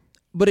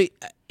 But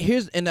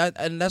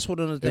that's one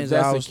of the things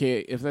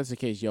if that's the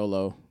case,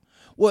 YOLO.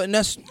 Well, and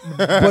that's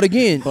but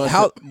again,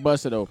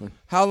 bust it open.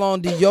 How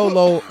long was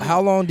YOLO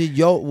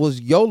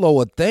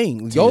a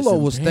thing? YOLO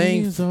was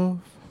thing.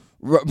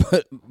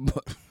 But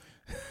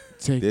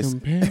Take This- them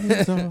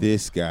panties off.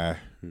 This guy.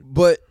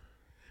 but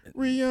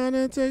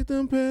Rihanna, take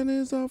them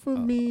panties off of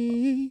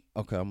me.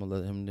 okay, I'm gonna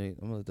let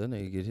that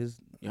nigga get his.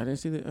 Y'all didn't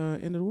see the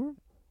end of the world?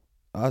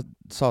 I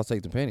saw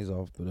take the panties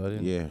off, but I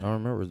didn't. Yeah. I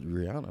don't remember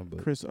Rihanna, but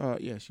Chris,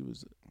 yeah, she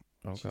was.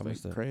 okay, She's I like,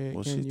 missed that. Craig,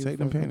 Well, can she you take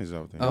them fucking-" panties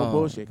off then. No Oh.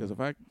 bullshit. Because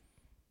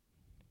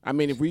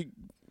if we,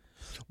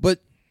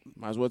 But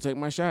might as well take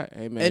my shot.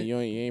 Hey man, And- you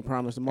ain't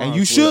promised tomorrow. And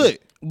you so should.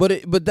 but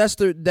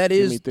that me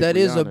is thick that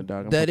is Rihanna,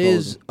 dog. I'm that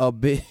is proposing. a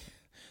bit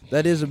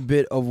that is a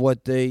bit of what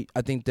I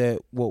think that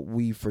what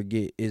we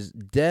forget is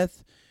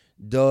death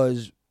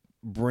does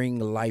bring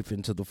life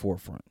into the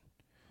forefront.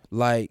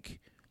 Like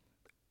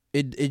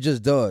it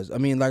just does. I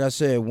mean, like I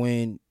said,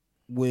 when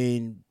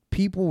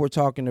people were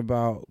talking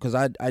about, because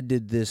I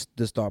did this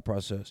thought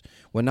process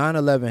when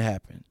 9/11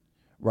 happened,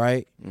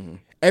 right? Mhm.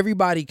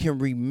 Everybody can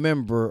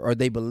remember, or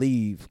they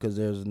believe, because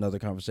there's another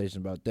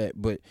conversation about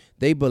that, but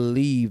they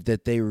believe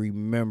that they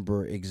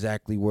remember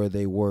exactly where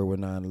they were when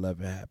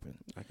 9/11 happened,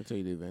 I can tell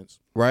you the events.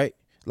 right?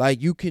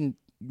 Like you can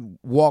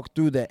walk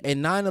through that.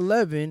 And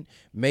 9/11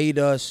 made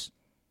us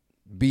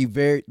be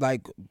very,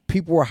 like,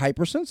 people were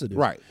hypersensitive.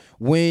 Right.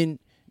 When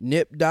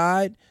Nip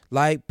died,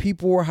 like,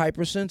 people were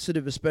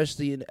hypersensitive,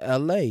 especially in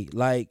LA.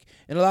 Like,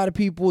 and a lot of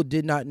people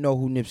did not know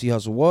who Nipsey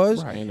Hussle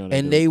was. Right.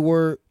 And they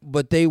were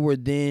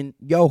then,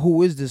 yo,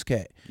 who is this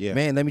cat? Yeah.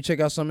 Man, let me check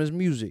out some of his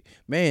music.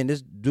 Man,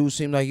 this dude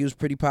seemed like he was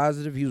pretty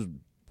positive. He was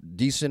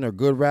decent or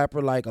good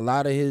rapper. Like, a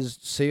lot of his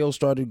sales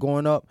started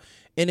going up.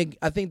 And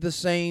I think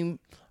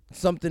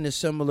something is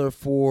similar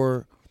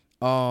for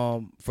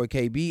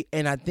KB.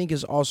 And I think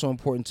it's also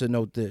important to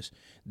note this.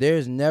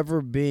 There's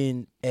never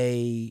been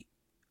a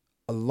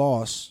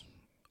loss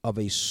of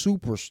a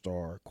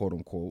superstar, quote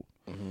unquote,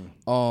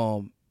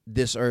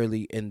 this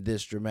early and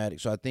this dramatic.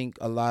 So I think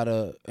a lot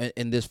of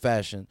in this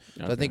fashion.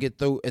 So I think it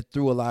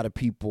threw a lot of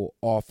people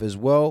off as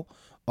well,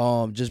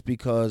 just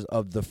because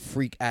of the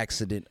freak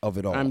accident of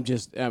it all.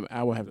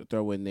 I will have to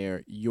throw in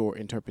there your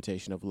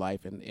interpretation of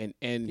life and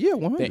Yeah,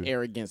 100. the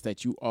arrogance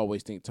that you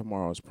always think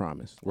tomorrow's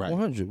promised. Right.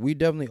 100. We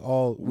definitely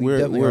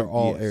We're are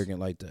all yes. arrogant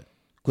like that,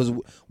 because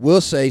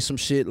we'll say some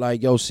shit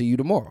like, "Yo, see you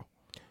tomorrow."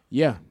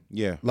 Yeah.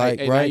 Yeah.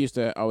 Like, I right? used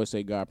to always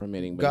say God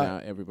permitting, but God- now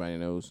everybody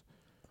knows.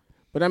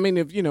 But I mean,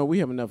 if we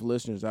have enough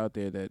listeners out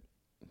there that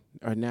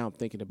are now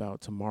thinking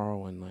about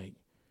tomorrow and like,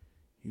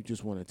 you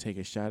just want to take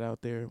a shot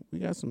out there, we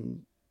got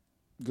some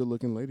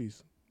good-looking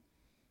ladies.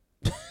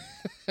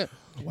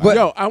 But-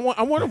 yo, I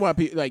wonder why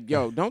people like,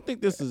 yo, don't think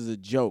this is a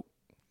joke.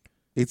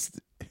 It's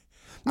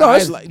No, I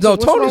it's, like- no,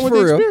 what's Tony's wrong with for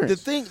the real.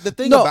 experience? the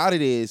thing No. about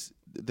it is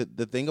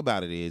the thing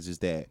about it is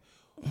that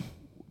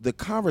the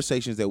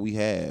conversations that we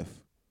have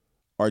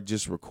are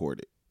just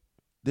recorded.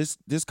 This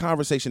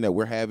conversation that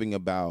we're having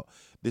about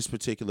this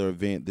particular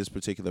event, this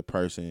particular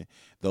person,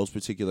 those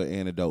particular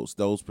anecdotes,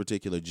 those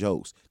particular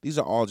jokes, these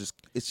are all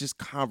it's just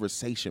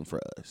conversation for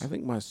us. I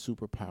think my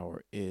superpower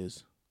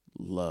is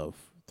love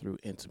through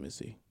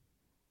intimacy.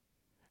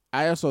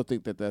 I also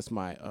think that that's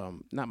my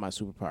not my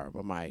superpower,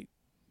 but my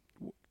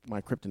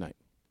kryptonite.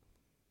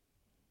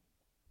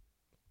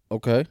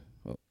 Okay.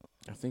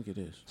 I think it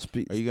is.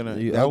 Are you gonna?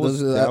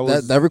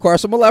 That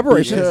requires some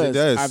elaboration. Yes, it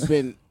Because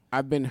does.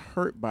 I've been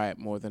hurt by it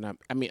more than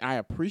I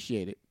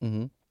appreciate it.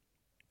 Mm-hmm.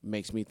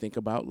 Makes me think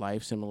about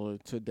life similar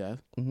to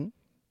death. Mm-hmm.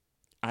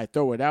 I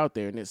throw it out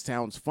there, and it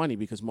sounds funny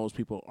because most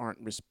people aren't,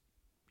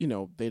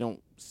 they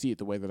don't see it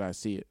the way that I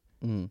see it.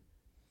 Mm-hmm.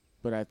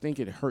 But I think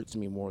it hurts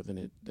me more than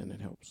it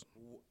helps.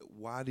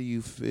 Why do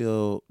you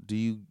feel? Do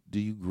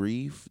you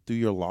grieve through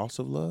your loss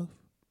of love?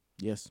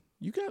 Yes.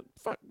 You got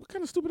what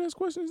kind of stupid ass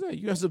question is that?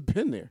 You guys have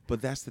been there.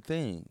 But that's the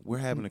thing. We're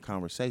having a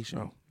conversation.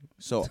 Oh.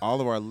 So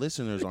all of our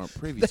listeners aren't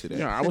privy to that.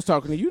 Yeah, I was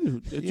talking to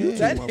you. You two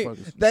That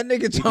motherfuckers.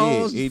 nigga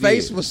Jones' He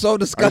face did. was so Are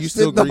disgusted. you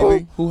still though.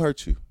 grieving? Who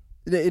hurt you?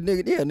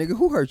 Nigga,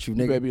 who hurt you,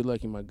 You better nigga? be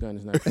lucky my gun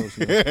is not close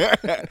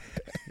enough.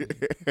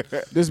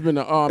 This has been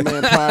the All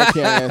Man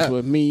Podcast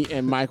with me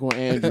and Michael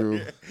Andrew.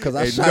 Because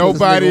I And shot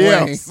nobody this nigga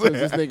Wayne. else. 'Cause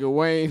this nigga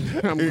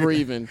Wayne, I'm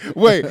grieving.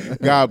 Wait,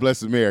 God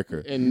bless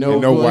America. And no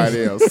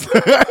nobody else.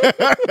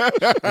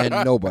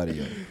 And nobody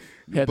else.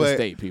 Head But of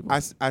state, people.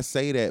 I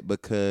say that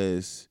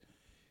because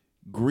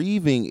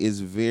grieving is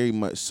very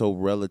much so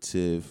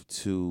relative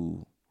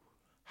to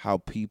how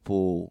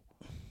people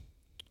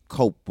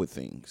cope with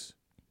things.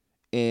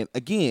 And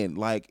again,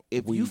 like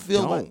if We you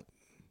feel like,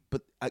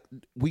 don't. but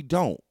we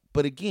don't.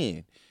 But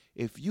again,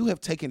 if you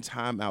have taken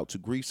time out to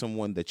grieve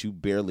someone that you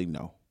barely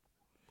know,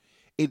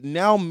 it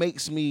now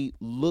makes me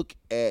look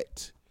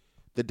at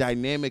the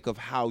dynamic of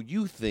how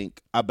you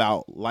think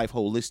about life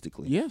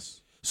holistically.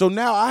 Yes. So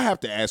now I have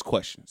to ask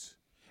questions.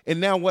 And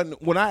now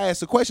when I ask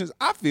the questions,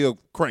 I feel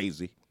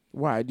crazy.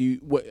 Why do you?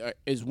 What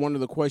is one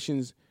of the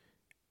questions?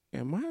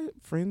 Am I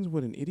friends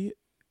with an idiot?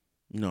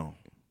 No,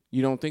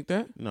 You don't think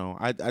that? no.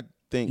 I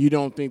think You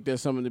don't think that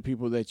some of the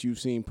people that you've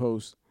seen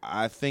post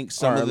I think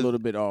some are of a the little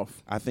bit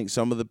off? I think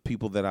some of the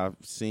people that I've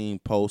seen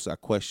post, I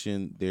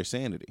question their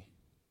sanity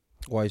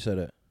Why you say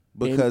that?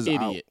 because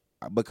idiot.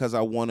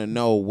 I want to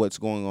know what's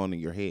going on in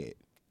your head.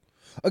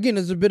 Again,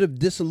 there's a bit of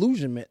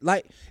disillusionment.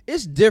 Like,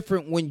 it's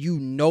different when you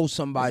know Is that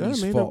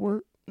somebody's a made-up fault.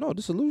 word? No,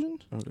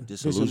 disillusioned? Okay.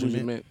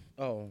 Disillusionment?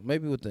 Oh,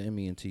 maybe with the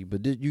M-E-N-T.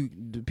 But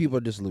the people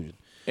are disillusioned.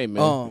 Hey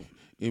man,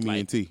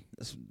 M-E-N-T.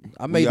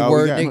 I made the all we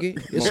word, got.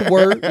 nigga. It's a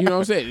word. you know what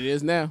I'm saying? It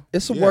is now.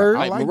 It's a Yeah, word.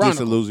 I like Moronical.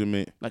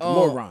 disillusionment. Like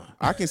Oh. a moron.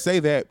 I can say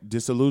that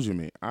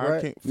disillusionment. I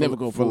Right. can't Never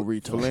go full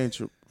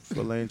retard.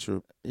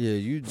 Philanthrope. Yeah,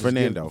 you just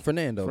Fernando. give-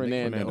 Fernando.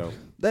 Fernando.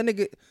 That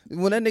nigga,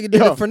 when that nigga did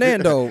Yo. the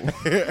Fernando,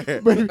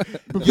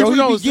 Yo,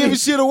 he be giving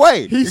shit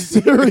away. He's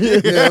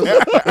serious. yeah, when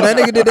that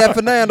nigga did that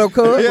Fernando,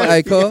 cuz,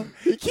 like, cuz,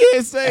 He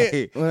can't say it.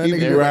 Hey, Well, that he nigga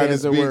be everybody riding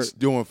has this a word. bitch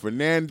doing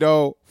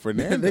Fernando. that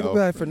nigga be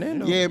like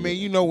Fernando. Yeah, man,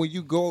 you know when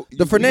you go The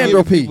you be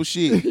Fernando giving P. people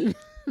shit.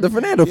 The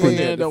Fernando Yeah,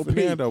 Fernando. Fernando the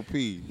P. Fernando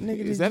P. Nigga,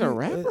 Is did that a you-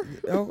 rapper?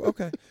 Oh,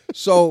 okay.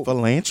 So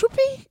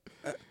Philanthropy?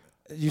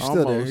 you still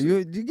there? Almost.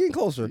 You getting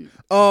closer?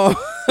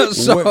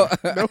 So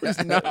What? No,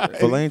 it's not.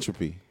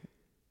 Philanthropy.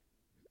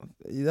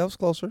 that was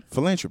closer.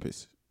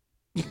 Philanthropist.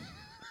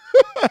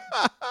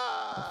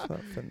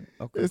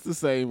 Okay, It's the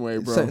same way,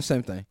 bro.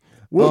 same thing.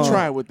 We'll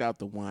try it without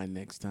the wine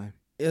next time.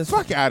 It's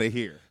Fuck out of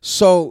here.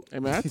 so Hey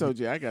man, I told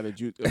you I got a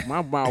juice.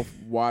 My mouth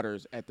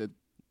waters at the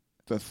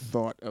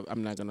thought of.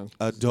 I'm not gonna.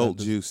 Adult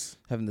juice.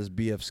 having this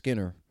BF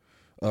Skinner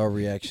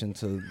reaction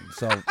to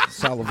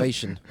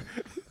salivation.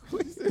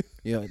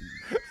 Yeah,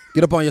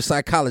 get up on your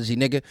psychology,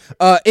 nigga.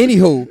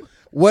 Anywho,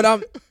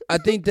 I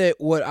think that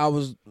what I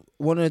was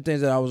one of the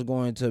things that I was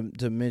going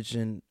to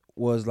mention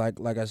was like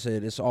I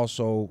said, it's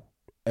also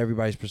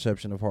everybody's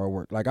perception of hard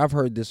work. Like I've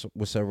heard this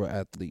with several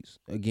athletes.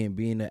 Again,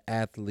 being an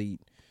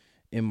athlete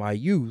in my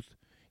youth,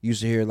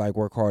 used to hear like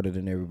work harder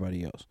than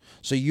everybody else.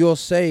 So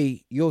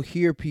you'll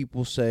hear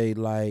people say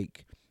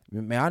like,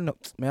 man,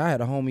 I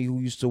had a homie who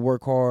used to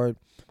work hard.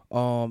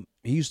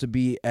 He used to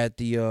be at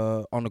the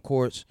on the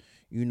courts,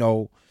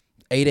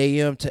 8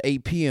 a.m. to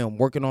 8 p.m.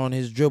 working on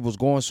his dribbles,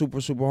 going super,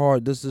 super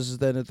hard. This,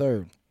 that, and the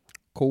third.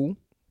 Cool.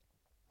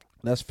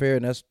 That's fair,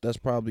 and that's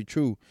probably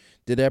true.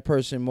 Did that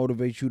person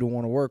motivate you to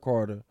want to work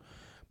harder?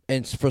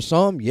 And for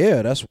some,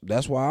 yeah,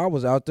 that's why I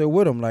was out there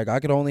with them. Like I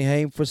could only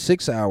hang for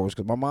 6 hours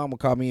because my mom would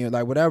call me in,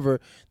 like whatever.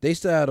 They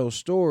still had those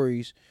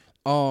stories.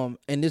 And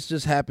this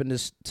just happened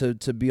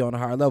to be on a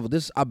higher level.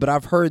 But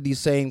I've heard these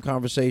same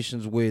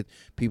conversations with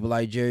people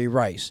like Jerry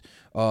Rice,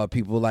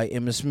 people like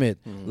Emmitt Smith,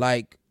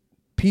 like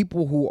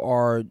people who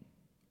are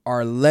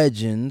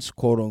legends,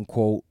 quote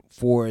unquote,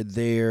 for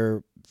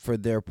their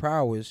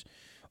prowess,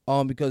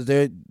 because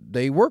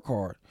they work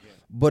hard. Yeah.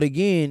 But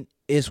again,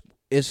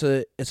 it's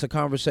a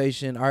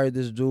conversation. I heard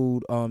this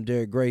dude,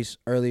 Derek Grace,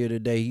 earlier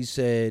today. He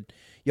said,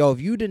 "Yo,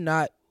 if you did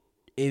not,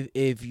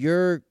 if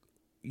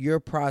your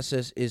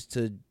process is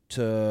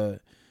to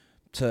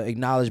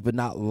acknowledge but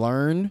not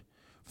learn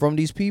from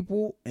these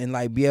people and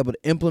like be able to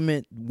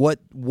implement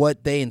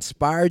what they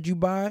inspired you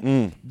by,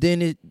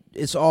 then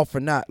it's all for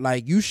naught.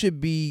 Like you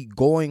should be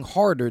going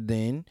harder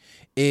then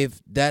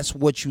if that's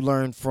what you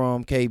learned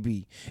from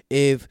KB.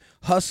 If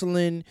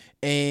hustling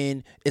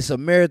and it's a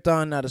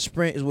marathon, not a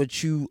sprint, is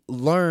what you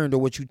learned or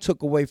what you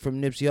took away from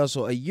Nipsey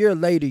Hussle, a year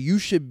later you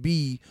should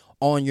be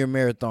on your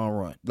marathon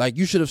run. Like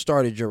you should have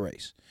started your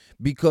race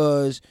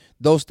because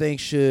those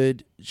things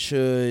should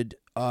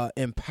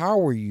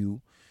empower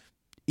you.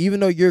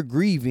 Even though you're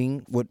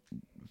grieving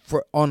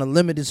on a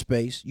limited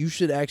space, you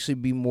should actually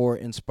be more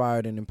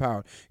inspired and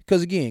empowered.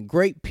 Because again,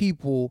 great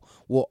people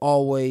will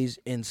always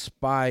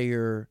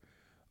inspire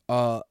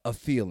a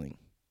feeling.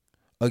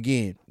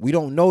 Again, we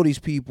don't know these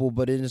people,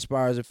 but it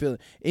inspires a feeling.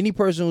 Any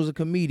person who's a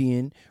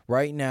comedian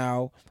right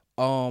now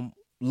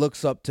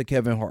looks up to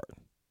Kevin Hart.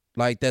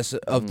 Like that's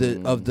of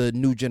the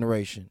new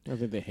generation. I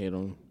think they hate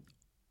on him.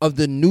 Of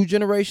the new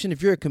generation,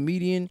 if you're a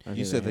comedian,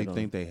 You said they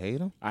think they hate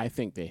him? I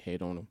think they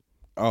hate on him.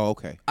 Oh,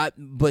 okay.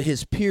 but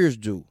his peers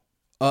do.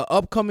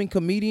 Upcoming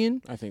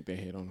comedian, I think they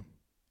hate on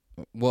him.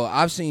 Well,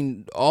 I've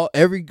seen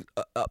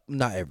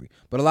not every,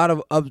 but a lot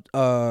of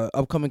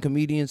upcoming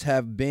comedians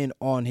have been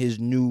on his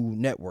new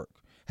network,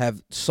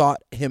 have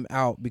sought him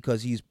out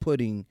because he's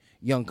putting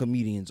young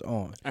comedians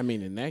on. I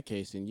mean, in that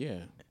case, then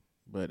yeah.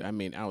 But I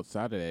mean,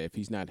 outside of that, if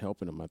he's not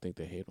helping them, I think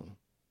they hate on him.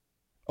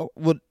 Oh,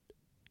 well,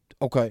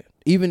 okay.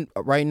 Even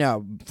right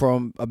now,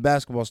 from a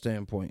basketball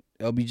standpoint,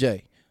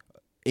 LBJ,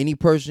 any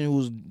person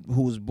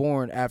who was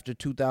born after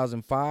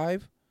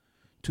 2005,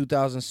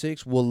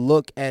 2006 will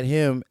look at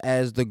him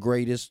as the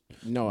greatest,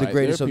 the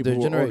greatest there are of their people who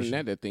are older generation.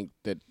 than that think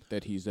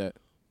that he's that.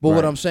 But what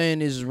Right. I'm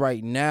saying is,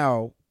 right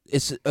now,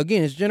 it's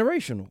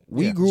generational.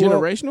 We Yeah. grew up.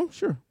 Generational,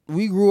 sure.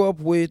 We grew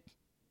up with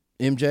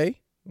MJ.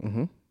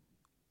 Mm-hmm.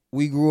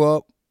 We grew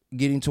up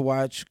getting to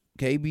watch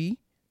KB,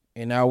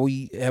 and now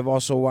we have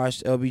also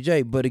watched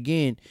LBJ. But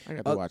again, I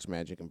got to watch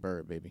Magic and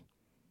Bird, baby.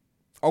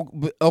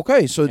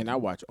 okay, so And I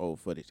watch old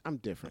footage. I'm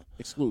different.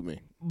 Exclude me.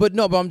 but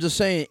I'm just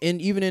saying,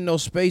 and even in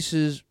those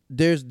spaces,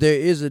 there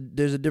is a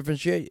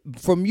differentiation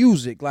for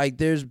music. Like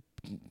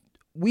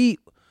we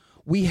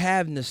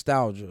have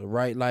nostalgia,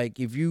 right? Like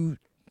if you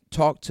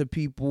talk to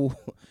people,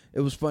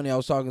 it was funny. I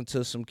was talking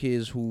to some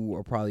kids who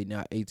are probably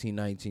not 18,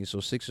 19, so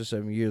 6 or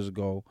 7 years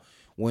ago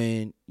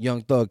when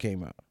Young Thug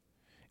came out,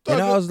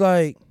 and I was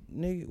like,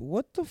 nigga,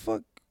 what the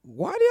fuck?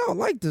 Why do y'all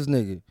like this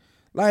nigga?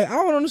 Like, I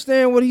don't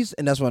understand what he's...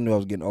 And that's when I knew I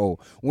was getting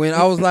old. When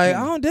I was like,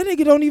 that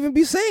nigga don't even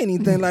be saying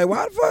anything. Like,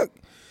 why the fuck?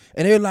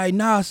 And they're like,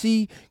 nah,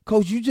 see,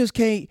 Coach, you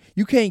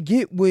can't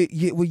get with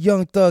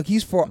Young Thug.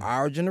 He's for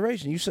our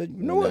generation. You said,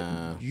 you know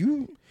Nah. what?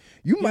 You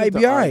Here's might the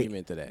be all right.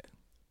 argument to that.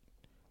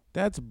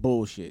 That's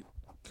bullshit.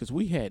 Because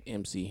we had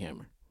MC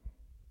Hammer.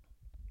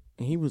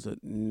 And he was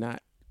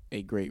not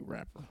a great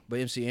rapper. But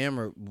MC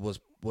Hammer was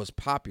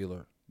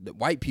popular. The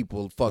white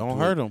people fucked Don't with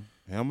hurt him.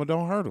 Hammer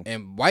don't hurt him.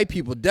 And white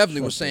people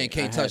definitely Trust were saying, me,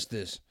 can't touch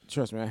this.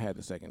 Trust me, I had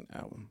the second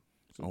album.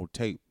 On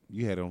tape.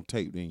 You had it on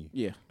tape, didn't you?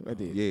 Yeah, I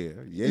did. Yeah,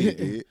 you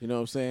did. You know what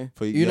I'm saying?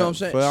 For You know what I'm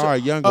saying? For So- our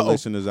younger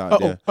listeners out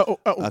there,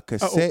 a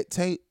cassette uh-oh.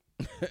 tape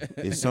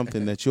is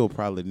something that you'll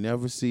probably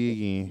never see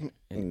again.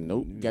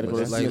 Nope. Got to Well,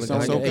 go it's to like- see like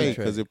That's an something. okay eight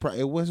track. because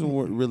it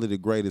wasn't really the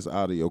greatest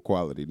audio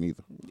quality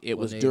neither. It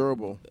was When they-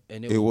 durable.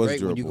 And It was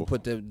great when you durable.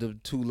 could put the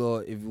two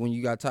little, when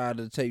you got tired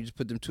of the tape, you just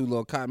put them two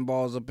little cotton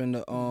balls up in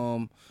the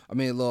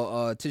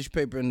little tissue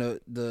paper in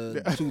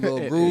the two little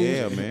grooves.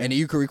 Yeah, man. And then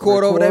you could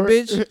record over that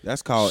bitch.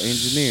 That's called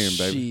engineering,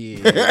 baby.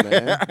 Shit. Yeah, man.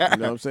 You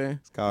know what I'm saying?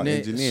 It's called Then-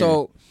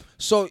 engineering.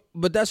 So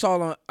but that's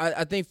all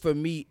I think for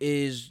me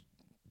is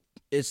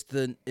it's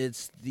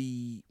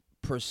the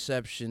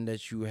perception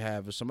that you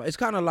have of somebody. It's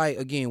kind of like,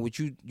 again, what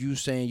you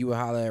saying you would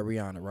holler at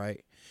Rihanna,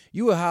 right?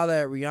 You would holler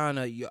at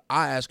Rihanna,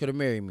 I ask her to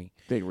marry me.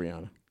 Thick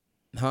Rihanna.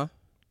 Huh?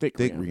 Thick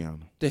Thick Rihanna.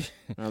 Rihanna.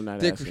 I'm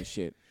not Thick asking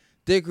shit.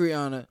 Dick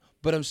Rihanna.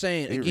 But I'm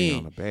saying, Thick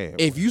again, Rihanna bad.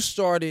 if boy.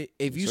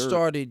 you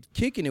started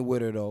kicking it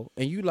with her though,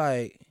 and you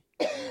like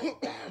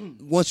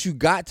once you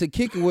got to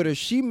kicking with her,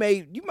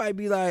 you might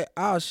be like,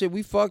 oh shit,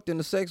 we fucked and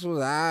the sex was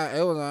alright,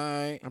 it was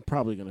alright. I'm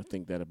probably going to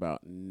think that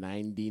about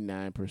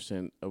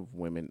 99% of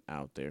women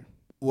out there.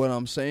 What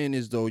I'm saying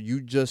is though,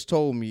 you just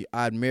told me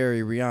I'd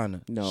marry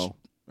Rihanna. No.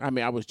 I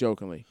mean, I was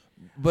jokingly.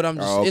 But I'm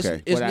just Oh, it's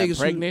okay. it's Would I niggas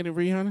who, impregnated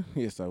Rihanna?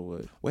 Yes, I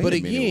would. Wait but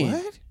a minute, again-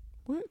 what?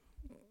 What?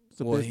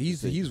 It's a well, business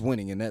decision. he's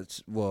winning, and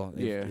that's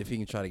Yeah. if he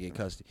can try to get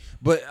custody.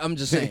 But I'm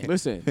just saying,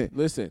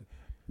 Listen.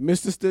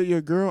 Mr. Still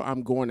Your Girl,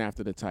 I'm going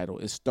after the title.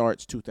 It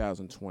starts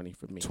 2020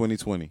 for me.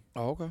 2020.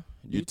 oh okay,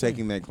 You're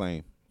taking that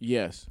claim.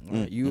 Yes. All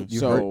right, you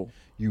So,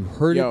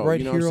 heard yo, it right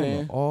you know what here I'm on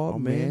saying? the All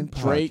Man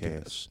Drake.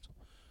 Podcast.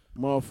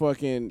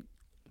 motherfucking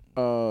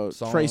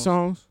Songs. Trey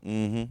Songz.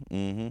 Mm-hmm.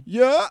 Mm-hmm.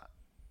 Yeah.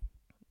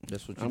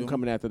 That's what you I'm doing?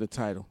 coming after the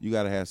title. You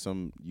gotta have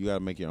some. You gotta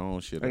make your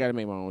own shit. I got to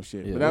make my own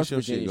shit. Yeah. But that's What's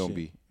your shit Virginia gonna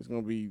be? It's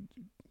going to be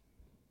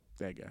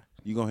that guy.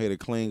 You gonna hear the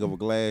cling of a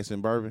glass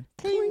in bourbon?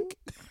 Clink.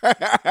 Is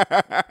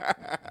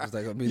that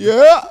gonna be?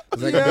 Yeah.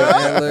 Is that gonna be the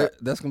ad-lib?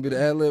 That's gonna be the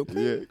ad lib.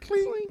 Yeah.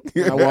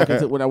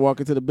 Clink. When I walk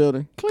into the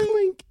building,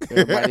 clink.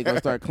 Everybody gonna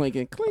start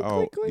clinking, clink, Oh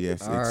clink, clink.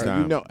 yes, All it's right.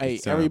 time. You know, hey,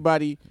 It's time.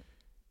 everybody.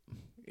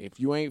 If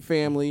you ain't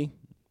family,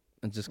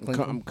 And just clink.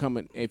 I'm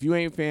coming. If you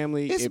ain't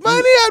family, It's if money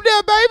you, up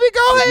there, baby.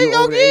 Go if ahead, you and go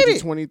over the get age it.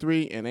 of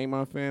 23 and ain't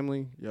my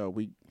family, yo,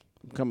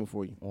 I'm coming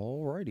for you.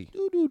 Alrighty.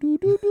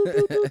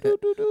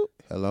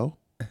 Hello.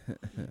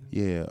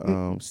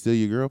 Yeah. Still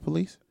your girl,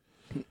 police.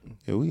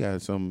 Yeah, we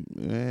got some.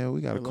 Man,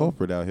 we got a Hello?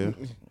 culprit out here.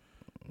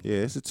 Yeah,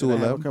 it's a Can I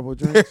have a 211 couple of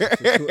drinks?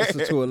 It's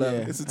a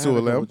 211. It's a I have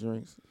 211. couple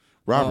drinks.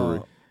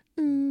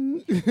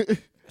 robbery.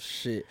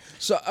 Shit.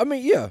 So I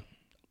mean, yeah,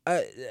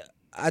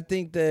 I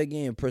think that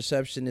again,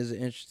 perception is an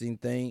interesting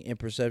thing, and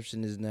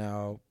perception is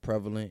now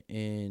prevalent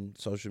in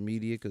social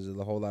media because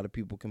a whole lot of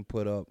people can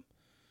put up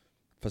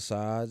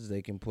facades,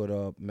 they can put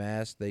up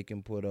masks, they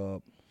can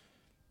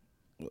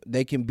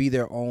be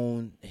their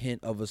own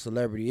hint of a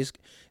celebrity. It's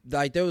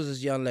like there was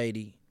this young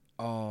lady,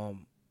 I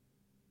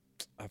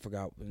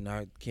forgot,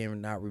 I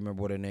can't not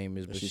remember what her name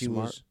is, but she she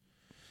smart? was.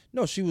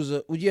 No, she was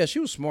she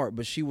was smart,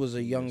 but she was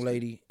a young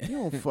lady. You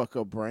don't fuck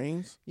up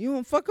brains. You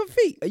don't fuck her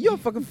feet. You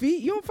don't fuck her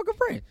feet. You don't fuck her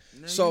brain.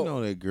 Now, So you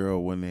know that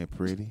girl wasn't that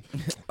pretty.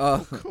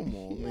 Come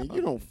on, man.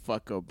 You don't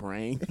fuck up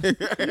brains.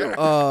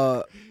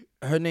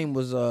 Her name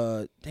was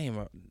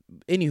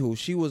anywho,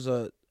 she was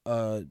a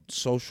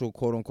social,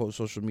 quote unquote,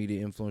 social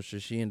media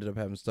influencer. She ended up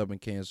having stubborn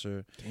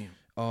cancer.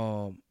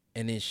 Damn.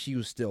 And then she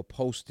was still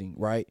posting,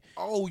 right?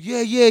 Oh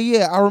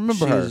yeah. I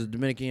remember She her. was a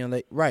Dominican young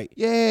lady, right?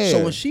 Yeah.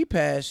 So when she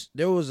passed,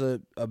 there was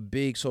a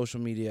big social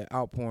media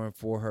outpouring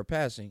for her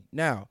passing.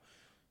 Now,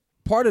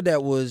 part of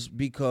that was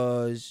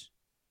because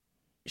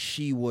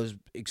she was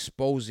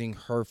exposing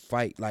her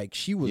fight. Like,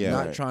 she was Yeah.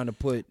 not Right. trying to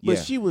put. But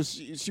Yeah. she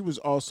was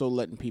also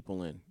letting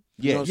people in.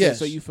 Yeah. You know what I'm saying? Yes.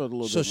 So you felt a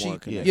little So bit more she,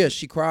 connected.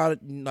 she cried.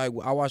 Like,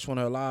 I watched one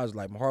of her lives.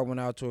 Like, my heart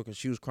went out to her because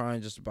she was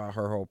crying just about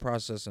her whole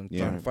process and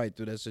trying to fight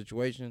through that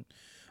situation.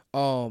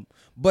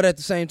 But at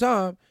the same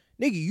time,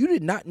 nigga, you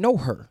did not know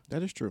her.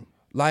 That is true.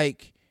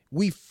 Like,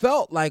 we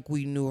felt like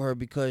we knew her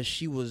because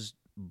she was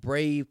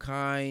brave,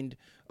 kind,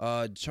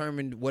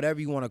 determined,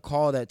 whatever you want to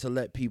call that, to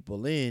let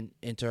people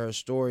into her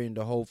story and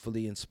to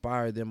hopefully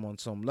inspire them on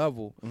some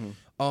level.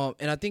 Mm-hmm.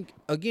 And I think,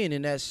 again,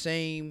 in that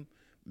same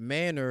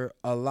manner,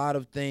 a lot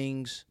of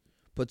things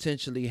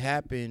potentially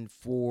happen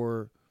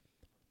for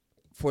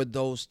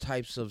those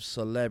types of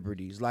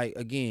celebrities. Like,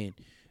 again,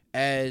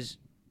 as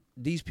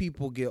these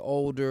people get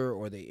older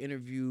or they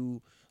interview,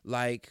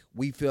 like,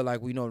 we feel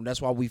like we know them.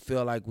 That's why we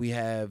feel like we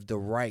have the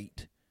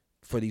right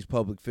for these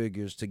public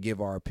figures to give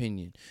our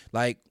opinion.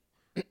 Like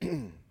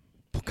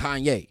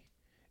Kanye,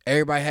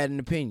 everybody had an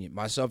opinion,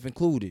 myself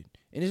included,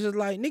 and it's just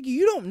like, nigga,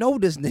 you don't know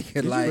this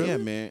nigga. Like, yeah,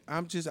 man. I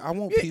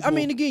want yeah, people. I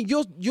mean, again,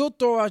 you'll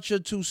throw out your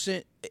 2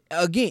 cents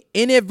again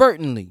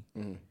inadvertently.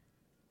 Mm-hmm.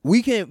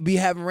 We can be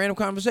having random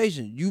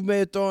conversations. You may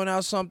have thrown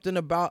out something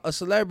about a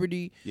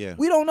celebrity. Yeah.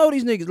 We don't know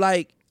these niggas.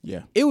 Like,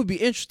 Yeah. it would be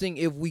interesting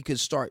if we could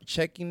start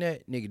checking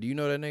that. Nigga, do you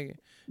know that nigga?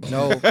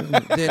 No. Then,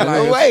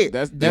 like, wait.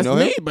 That's You know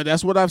me, him? but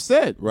that's what I've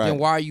said. Right. then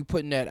why are you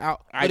putting that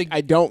out? But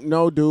I don't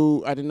know,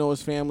 dude. I didn't know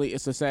his family.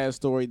 It's a sad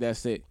story.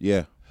 That's it.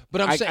 Yeah.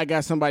 But I'm I saying,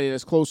 got somebody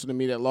that's closer to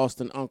me that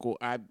lost an uncle.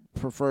 I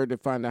prefer to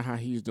find out how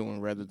he's doing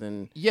rather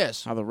than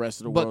yes. how the rest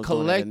of the But world's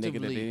doing. That nigga that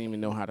collectively- didn't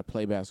even know how to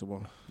play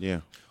basketball.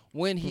 Yeah.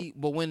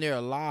 When they're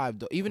alive,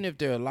 though, even if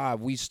they're alive,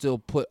 we still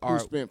put Who our.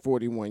 spent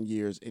 41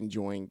 years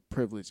enjoying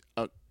privilege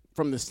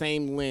from the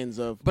same lens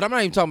of. But I'm not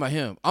even talking about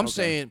him. I'm Okay.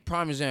 saying,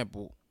 prime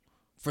example,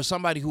 for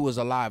somebody who was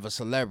alive, a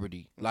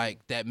celebrity,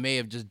 like, that may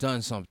have just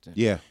done something.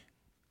 Yeah.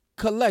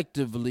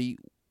 Collectively,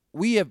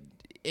 we have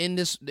in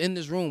this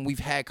room, we've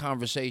had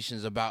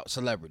conversations about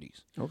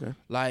celebrities. Okay.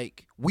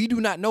 Like, we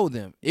do not know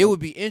them. It would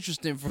be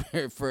interesting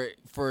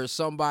for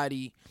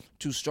somebody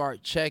to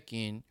start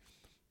checking,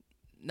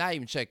 not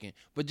even checking,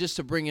 but just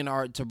to bring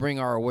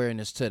our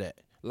awareness to that.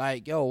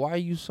 Like, yo, why are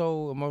you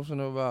so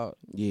emotional about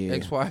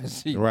X, Y, and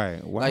Z?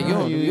 Right. Like, you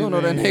don't know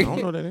that nigga. I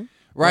don't know that nigga.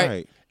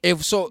 Right?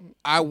 If so,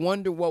 I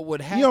wonder what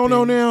would happen. You don't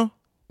know now?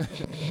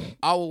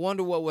 I would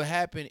wonder what would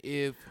happen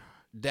if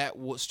that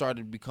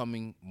started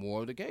becoming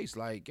more of the case.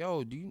 Like,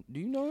 yo, do you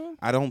know him?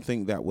 I don't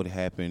think that would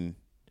happen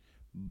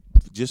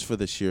just for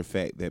the sheer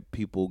fact that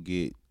people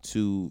get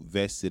too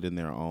vested in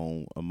their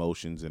own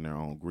emotions and their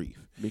own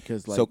grief.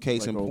 Because So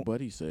case in old point-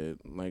 buddy said,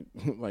 like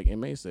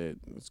M.A. said,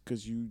 it's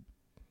because you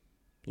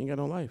ain't got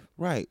no life.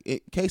 Right.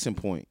 Case in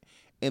point.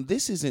 And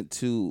this isn't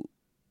to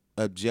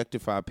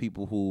objectify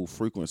people who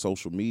frequent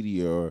social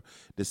media or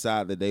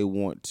decide that they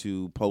want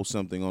to post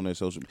something on their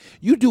social media.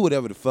 You do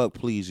whatever the fuck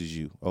pleases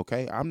you,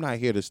 okay? I'm not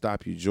here to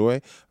stop your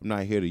joy. I'm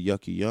not here to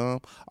yuck your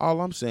yum.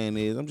 All I'm saying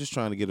is I'm just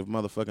trying to get a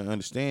motherfucking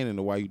understanding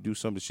of why you do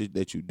some of the shit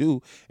that you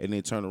do and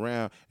then turn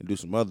around and do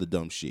some other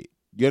dumb shit.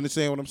 You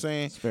understand what I'm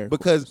saying? fair.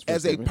 Because It's fair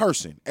as a statement.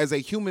 person, as a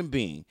human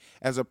being,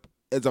 as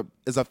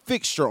a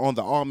fixture on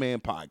the All Man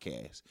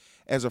podcast,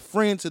 as a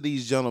friend to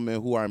these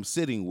gentlemen who I'm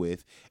sitting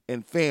with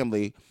and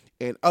family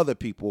and other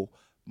people,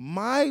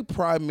 my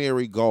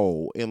primary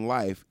goal in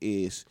life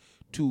is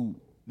to,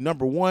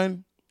 number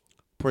one,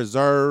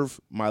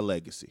 preserve my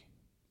legacy.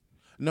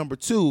 Number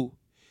two,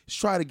 is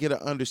try to get an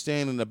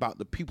understanding about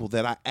the people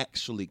that I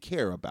actually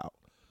care about.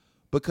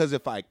 Because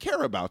if I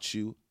care about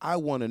you, I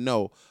want to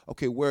know,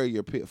 okay, where are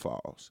your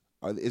pitfalls?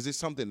 Is it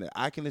something that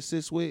I can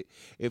assist with?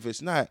 If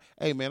it's not,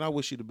 hey, man, I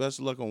wish you the best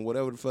of luck on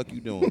whatever the fuck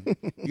you doing.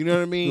 You know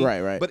what I mean?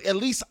 Right. But at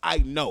least I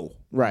know.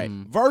 Right.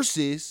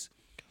 Versus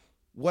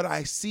what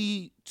I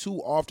see too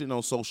often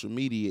on social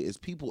media is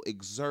people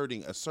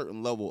exerting a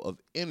certain level of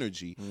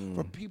energy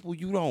for people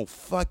you don't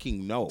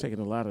fucking know. Taking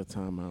a lot of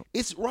time out.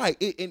 It's right.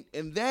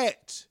 And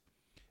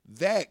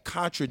that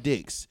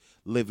contradicts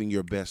living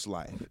your best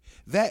life.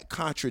 That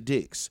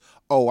contradicts,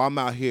 oh, I'm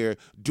out here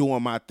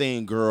doing my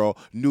thing, girl,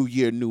 new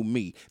year, new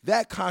me.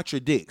 That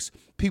contradicts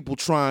people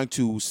trying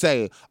to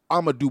say,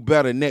 I'm going to do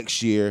better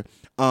next year,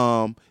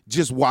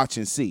 just watch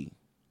and see.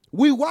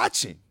 We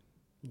watching.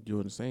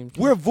 Doing the same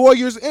thing. We're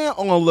voyeurs and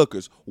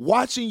onlookers,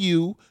 watching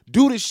you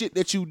do the shit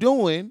that you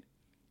doing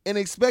and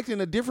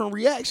expecting a different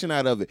reaction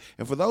out of it.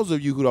 And for those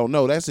of you who don't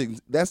know, that's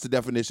the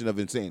definition of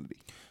insanity.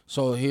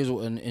 So here's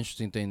an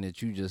interesting thing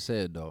that you just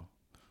said, though.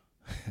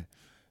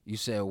 You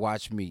said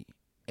watch me,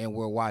 and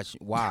we're watching.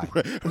 Why?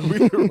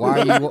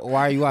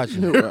 Why are you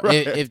watching?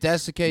 If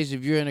that's the case,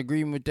 if you're in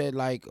agreement with that,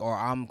 like, or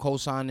I'm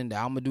co-signing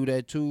that I'm gonna do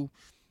that too.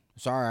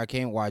 Sorry, I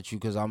can't watch you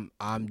because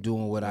I'm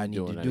doing what I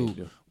need to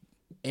do.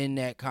 In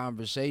that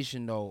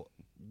conversation, though,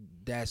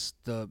 that's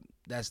the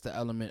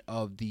element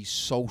of the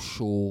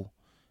social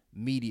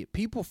media.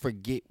 People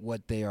forget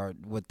what they're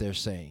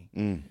saying.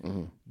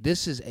 Mm-hmm.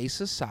 This is a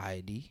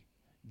society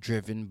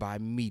driven by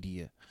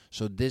media.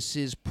 So this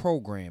is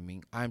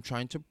programming. I'm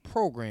trying to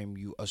program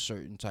you a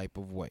certain type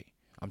of way.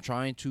 I'm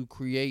trying to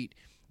create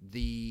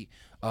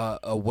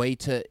a way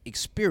to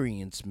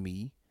experience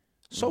me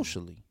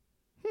socially.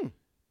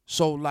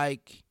 So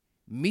like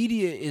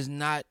media is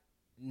not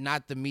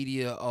the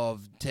media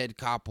of Ted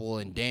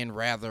Koppel and Dan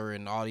Rather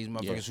and all these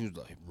motherfuckers who's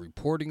like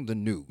reporting the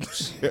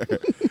news.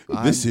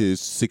 This is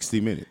 60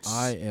 Minutes.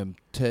 I am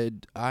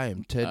Ted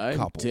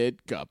Koppel. Ted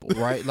Koppel.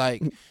 Right?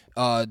 Like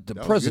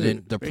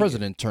the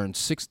president turned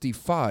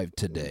 65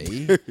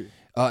 today.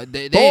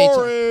 They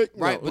ain't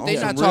right, but they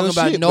not talking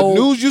about no. The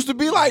news used to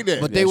be like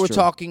that. But they were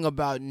talking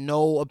about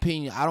no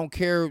opinion. I don't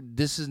care.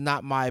 This is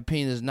not my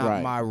opinion. It's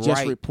not my right.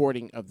 Just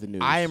reporting of the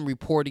news. I am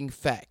reporting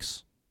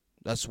facts.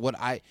 This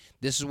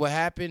is what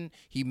happened.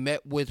 He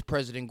met with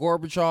President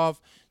Gorbachev.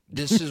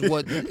 This is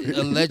what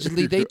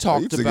allegedly they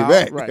talked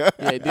about. Right.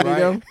 Yeah, did he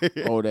go?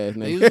 Old ass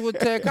nigga. He was with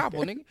Ted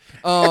Koppel,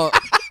 nigga.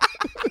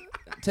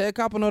 Ted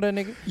Koppel know that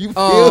nigga. You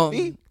feel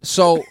me?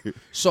 So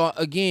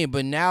again,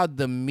 but now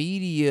the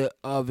media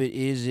of it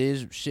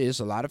is shit. It's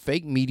a lot of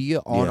fake media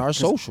on our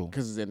social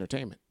because it's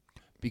entertainment.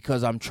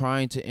 Because I'm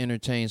trying to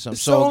entertain something.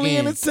 It's so only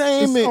again,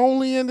 entertainment. It's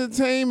only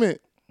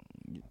entertainment.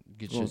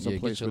 Get your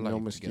with no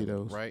life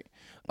mosquitoes, together, right?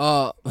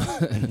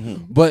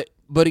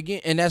 But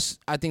again, and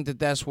I think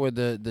that's where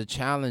the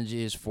challenge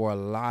is for a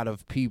lot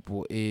of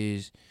people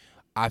is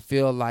I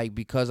feel like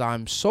because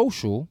I'm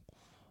social,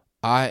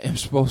 I am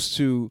supposed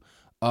to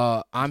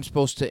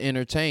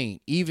entertain,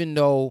 even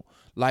though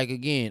like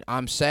again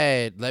I'm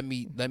sad. Let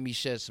me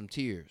shed some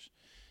tears.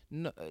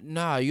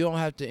 Nah, you don't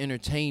have to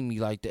entertain me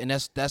like that. And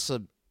that's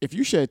a if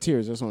you shed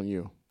tears, that's on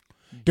you.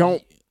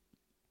 Don't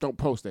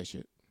post that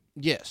shit.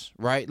 Yes,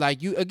 right.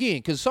 Like you again,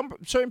 because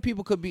certain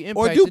people could be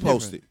impacted. Or do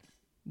post it.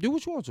 Do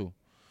what you want to.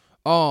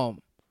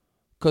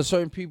 Because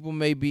certain people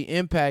may be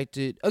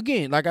impacted.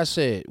 Again, like I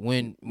said,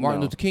 when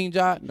Martin Luther King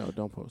died. No,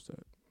 don't post that.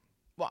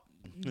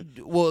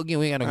 Well, again,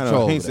 we ain't got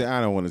no control.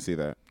 I don't want to see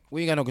that.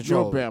 We ain't got no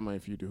control. You're Bama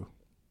if you do.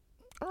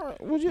 All right,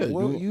 well, yeah.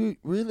 You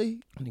really?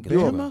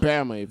 You're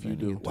Bama if you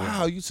do.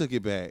 Wow, you took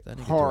it back.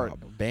 Hard.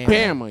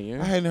 Bama,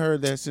 yeah. I hadn't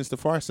heard that since the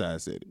Far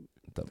Side said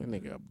it. That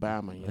nigga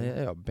Bama,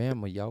 yeah. Yeah,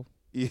 Bama, yo.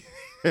 Yeah.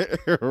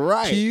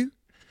 Right. Q.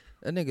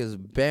 That nigga's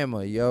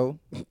Bama, yo.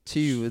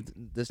 Q.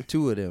 There's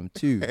two of them,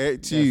 too.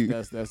 Q.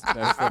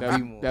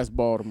 That's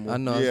Baltimore. I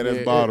know. Yeah,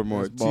 that's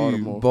Baltimore.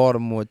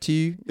 Baltimore,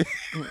 Q.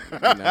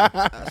 Nah.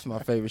 That's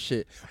my favorite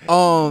shit.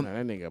 Nah,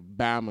 that nigga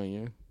Bama,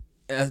 yeah.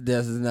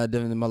 That's not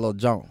different than my little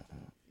John.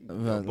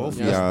 Both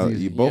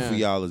of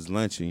y'all is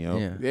lunching, yo.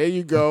 Yeah. There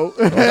you go.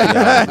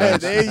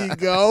 There you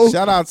go.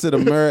 Shout out to the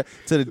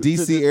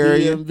DC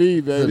area,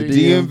 DMV, baby.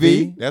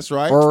 DMV. That's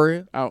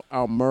right.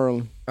 Out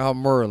Maryland. Out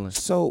Maryland.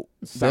 So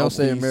they don't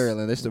say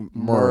Maryland. They say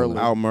Maryland.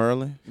 Out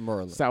Maryland.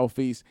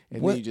 Southeast,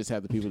 and then you just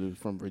have the people that are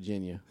from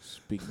Virginia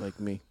speak like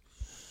me.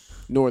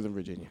 Northern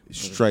Virginia.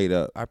 Straight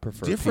up. I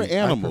prefer different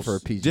animals. I prefer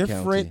PG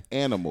different County.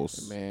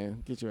 Animals.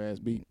 Man, get your ass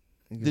beat.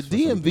 The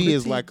DMV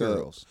is like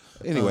girls.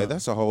 Anyway,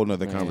 that's a whole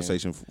nother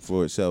conversation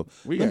for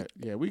itself. We got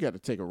to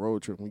take a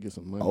road trip when we get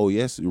some money. Oh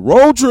yes,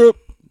 road trip.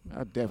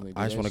 I definitely.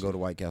 I just want to go to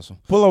White Castle.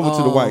 Pull over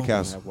to the White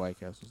Castle. Have White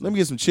Castle. Let me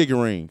get some chicken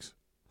rings.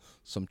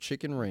 Some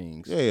chicken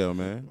rings. Yeah,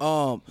 man.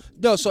 No.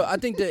 So I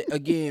think that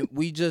again,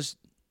 we just,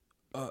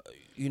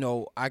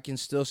 I can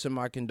still send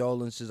my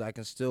condolences. I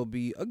can still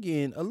be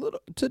again a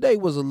little. Today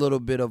was a little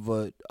bit of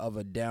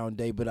a down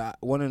day, but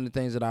one of the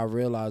things that I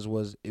realized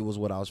was it was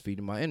what I was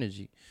feeding my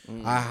energy.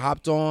 I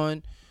hopped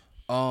on.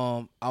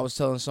 I was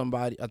telling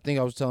somebody. I think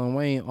I was telling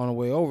Wayne on the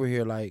way over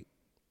here, like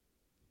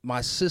my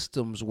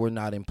systems were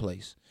not in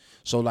place.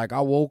 So like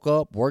I woke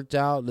up, worked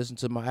out, listened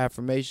to my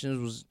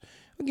affirmations.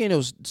 It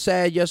was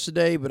sad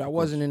yesterday, but I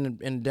wasn't in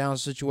a down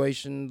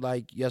situation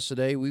like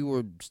yesterday. We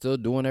were still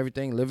doing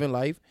everything, living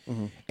life.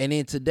 Mm-hmm. And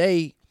then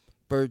today,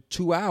 for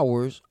 2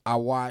 hours, I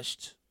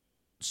watched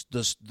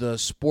the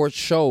sports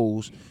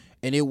shows,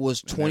 and it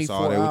was 24 that's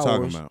all they hours. were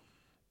talking about.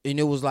 And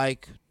it was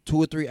like 2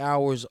 or 3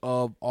 hours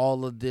of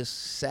all of this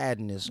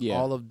sadness,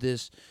 all of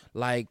this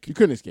like you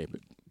couldn't escape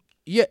it.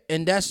 Yeah,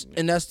 and that's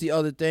the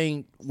other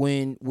thing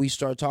when we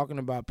start talking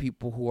about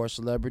people who are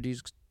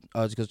celebrities.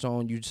 Because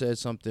Tone, you said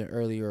something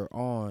earlier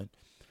on.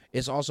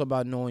 It's also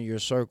about knowing your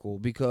circle,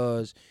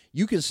 because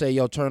you can say,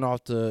 just turn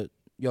off the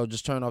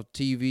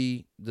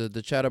TV,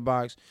 the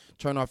chatterbox,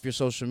 turn off your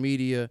social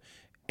media,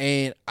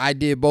 and I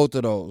did both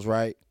of those,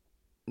 right?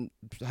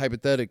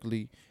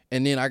 Hypothetically,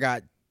 and then I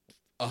got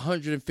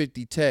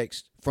 150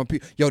 texts from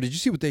people. Did you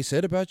see what they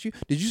said about you?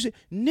 Did you see?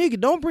 Nigga,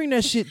 don't bring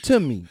that shit to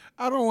me.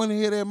 I don't want to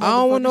hear that. I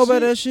don't want to know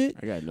about that shit.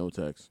 I got no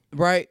text.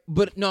 Right,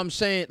 but no, I'm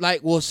saying like,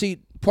 well, see.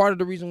 part of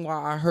the reason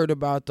why I heard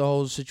about the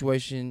whole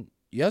situation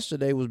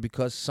yesterday was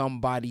because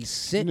somebody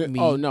sent me.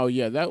 Oh no,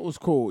 yeah, that was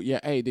cool. Yeah,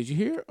 hey, did you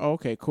hear? Oh,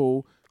 okay,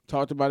 cool.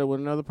 Talked about it with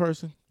another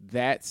person.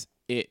 That's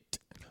it.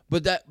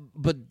 But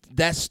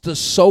that's the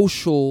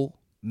social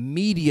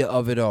media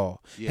of it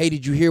all. Yeah. Hey,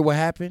 did you hear what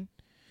happened?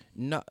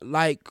 No,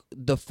 like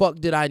the fuck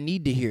did I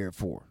need to hear it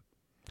for?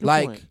 Good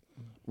like, point.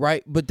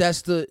 right? But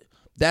that's the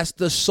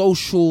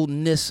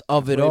socialness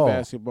of it Played all.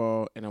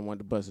 basketball, and I wanted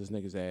to bust this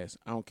nigga's ass.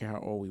 I don't care how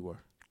old we were.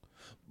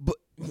 But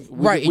We,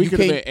 right, we and you could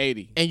have can't been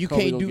 80. and you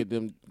Kobe can't gonna do- get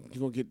them. You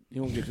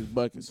gonna get his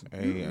buckets.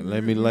 Hey,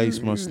 let me lace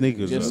my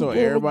sneakers Just up. so Gonna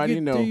everybody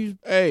get know. these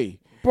Hey,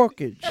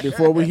 buckets.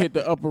 before we hit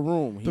the upper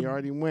room, he The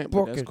already went,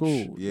 but that's buckets.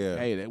 cool. Yeah.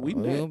 Hey, that we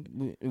net.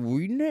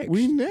 We next.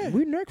 We next.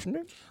 We next,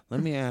 nigga.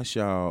 Let me ask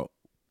y'all,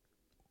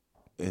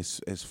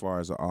 as far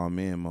as an all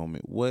man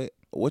moment,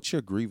 what's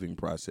your grieving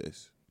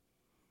process?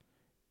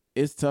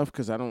 It's tough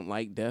because I don't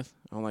like death.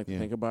 I don't like to Yeah.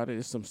 think about it.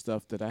 It's some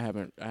stuff that I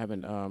haven't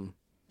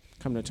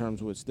come to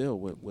terms with still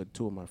with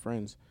two of my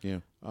friends. Yeah.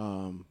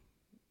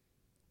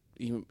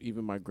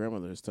 Even my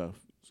grandmother is tough.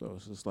 So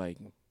it's just like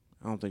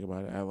I don't think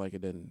about it. I like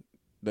it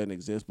doesn't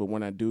exist. But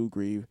when I do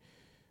grieve,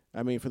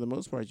 I mean, for the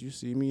most part, you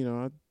see me, you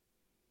know,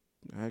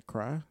 I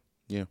cry.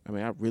 Yeah. I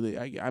mean, I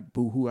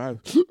boo-hoo.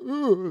 You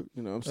know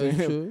what I'm saying?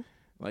 Sure.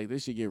 Like,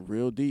 this should get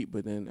real deep,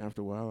 but then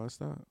after a while, I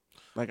stop.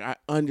 Like, I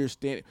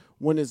understand.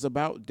 When it's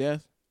about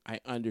death, I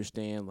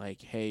understand,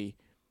 like, hey,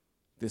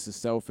 this is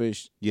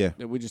selfish. Yeah.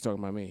 We're just talking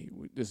about me.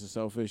 This is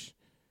selfish.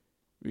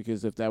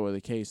 Because if that were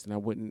the case,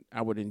 then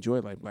I would enjoy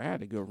it. Like, I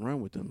had a good run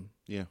with them.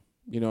 Yeah.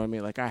 You know what I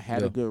mean? Like, I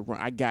had Yeah. a good run.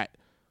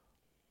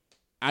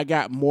 I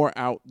got more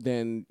out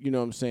than, you know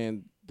what I'm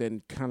saying,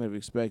 than kind of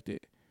expected.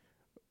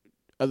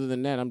 Other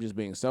than that, I'm just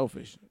being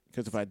selfish.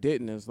 Because if I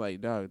didn't, it's like,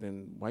 dog,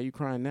 then why you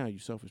crying now, you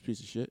selfish piece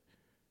of shit?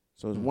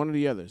 So it's one or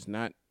the other.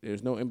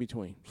 There's no in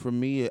between. For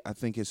me, I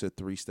think it's a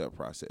 3-step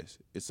process.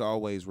 It's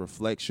always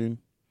reflection,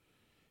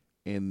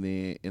 and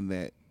then in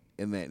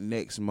that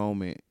next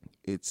moment,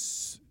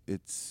 it's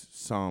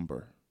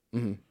somber,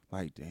 Mm-hmm.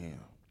 like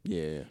damn,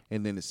 Yeah.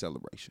 and then it's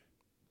celebration.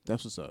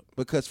 That's what's up.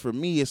 Because for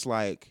me, it's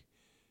like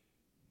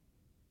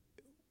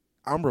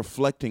I'm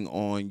reflecting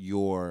on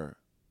your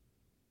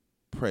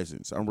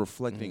presence. I'm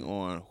reflecting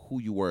on who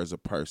you were as a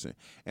person,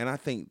 and I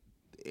think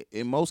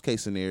in most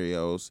case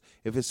scenarios,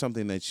 if it's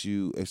something that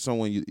if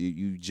someone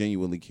you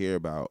genuinely care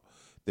about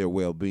their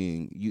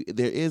well-being,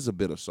 there is a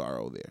bit of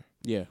sorrow there.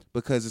 Yeah.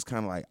 Because it's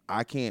kind of like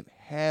I can't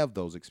have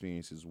those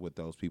experiences with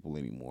those people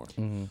anymore.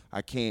 Mm-hmm.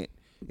 I can't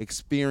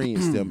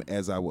experience them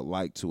as I would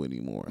like to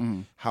anymore.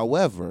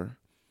 However,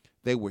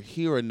 they were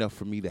here enough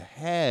for me to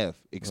have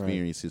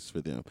experiences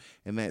for them,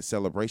 and that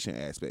celebration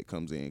aspect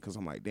comes in because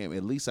I'm like, damn,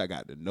 at least I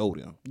got to know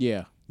them.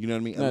 Yeah. You know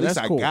what I mean? No, At least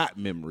that's I cool. got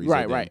memories.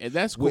 Right, of them, right. And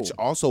that's cool. Which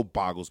also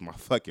boggles my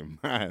fucking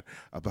mind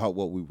about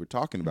what we were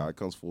talking about. It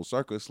comes full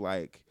circle. It's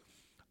like,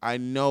 I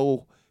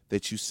know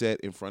that you sat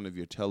in front of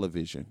your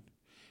television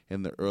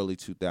in the early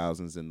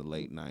 2000s and the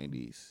late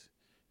 90s,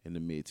 in the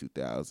mid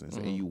 2000s,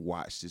 and you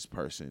watched this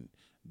person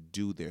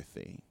do their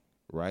thing,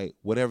 right?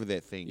 Whatever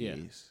that thing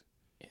is.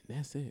 And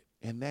that's it.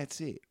 And that's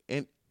it.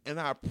 And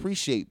I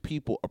appreciate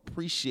people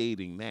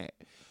appreciating that.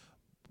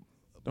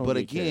 Don't But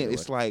get carried again, away.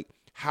 it's like,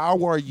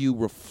 how are you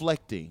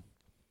reflecting?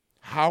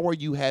 How are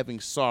you having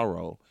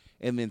sorrow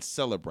and then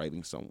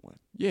celebrating someone?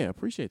 Yeah,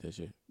 appreciate that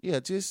shit. Yeah,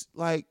 just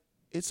like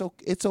it's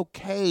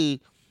okay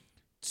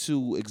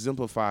to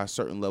exemplify a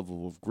certain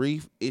level of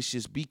grief. It's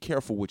just be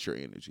careful with your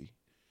energy.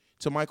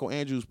 To Michael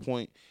Andrews'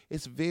 point,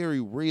 it's very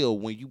real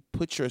when you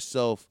put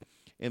yourself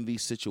in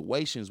these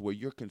situations where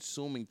you're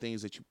consuming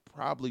things that you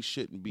probably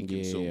shouldn't be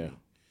consuming.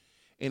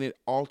 And it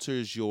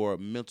alters your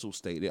mental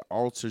state. It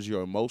alters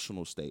your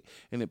emotional state.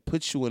 And it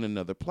puts you in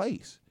another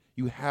place.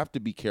 You have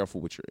to be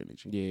careful with your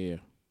energy. Yeah.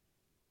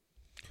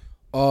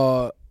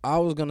 I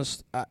was gonna.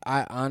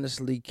 I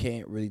honestly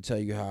can't really tell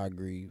you how I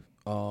grieve.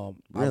 Really?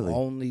 I've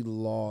only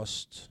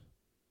lost.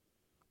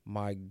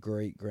 My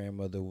great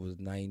grandmother was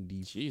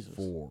 94. Jesus.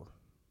 Oh,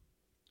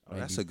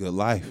 that's a good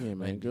life. Yeah,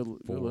 man. Good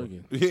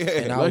looking. Yeah.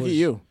 And I Lucky was-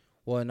 you.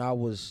 Well, and I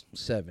was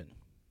 7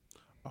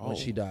 Oh. when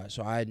she died,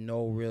 so I had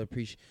no real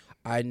appreciation.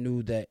 I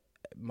knew that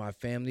my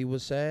family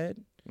was sad.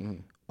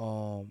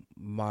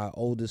 My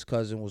oldest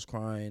cousin was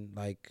crying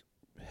like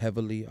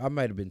heavily. I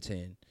might have been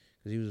 10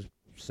 because he was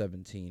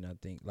 17, I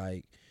think.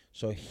 Like,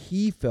 so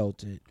he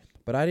felt it,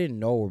 but I didn't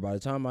know her. By the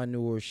time I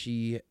knew her,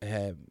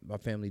 my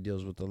family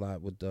deals with a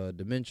lot with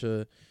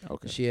dementia.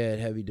 Okay. She had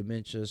heavy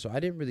dementia, so I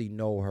didn't really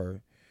know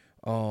her.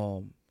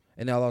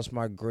 And I lost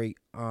my great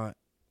aunt,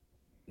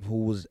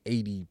 who was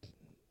 80.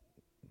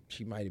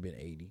 She might have been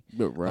 80.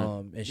 But right.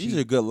 And These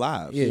are good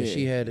lives. yeah,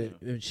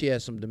 Yeah. she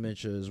had some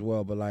dementia as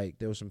well, but like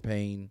there was some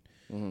pain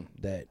Mhm.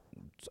 that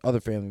other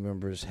family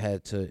members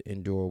had to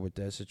endure with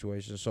that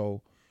situation.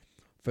 So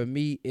for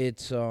me,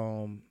 it's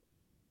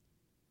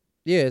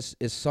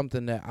it's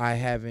something that I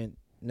haven't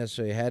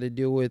necessarily had to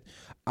deal with.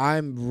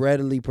 I'm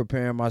readily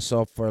preparing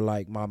myself for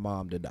like my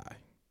mom to die.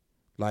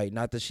 Like,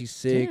 not that she's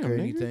sick Damn, or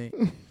nigga.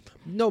 anything.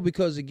 No,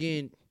 because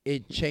again,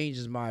 it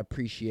changes my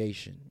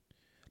appreciation.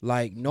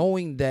 Like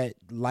knowing that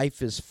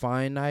life is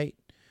finite,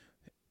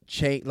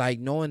 like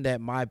knowing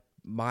that my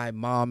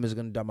mom is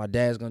gonna die, my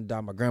dad's gonna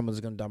die, my grandmother's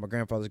gonna die, my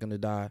grandfather's gonna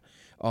die.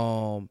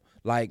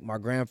 Like my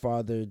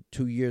grandfather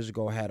 2 years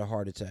ago had a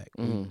heart attack.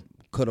 We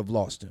could have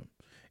lost him,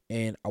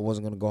 and I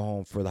wasn't gonna go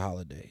home for the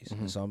holidays.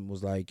 And someone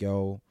was like,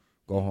 "Yo,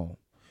 go home."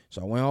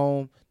 So I went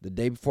home. The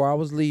day before I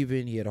was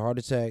leaving, he had a heart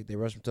attack. They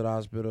rushed him to the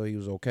hospital. He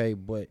was okay,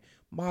 but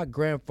my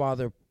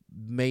grandfather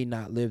may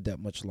not live that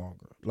much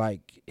longer.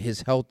 Like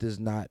his health is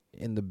not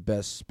in the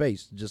best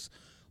space. Just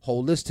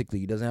holistically,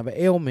 he doesn't have an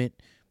ailment,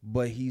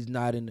 but he's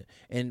not in.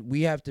 And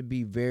we have to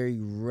be very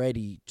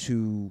ready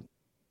to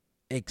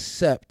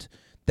accept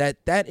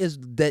that death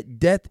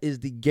is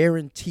the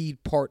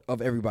guaranteed part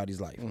of everybody's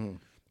life,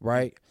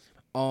 right?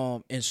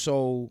 And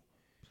so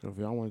if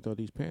y'all want to throw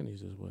these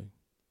panties this way.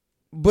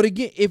 But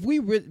again, if we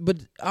even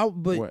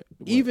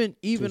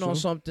Too on soon?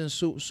 something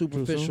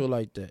superficial soon?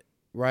 like that,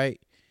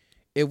 right?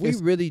 If we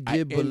It's- really I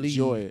did believe,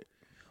 enjoy it.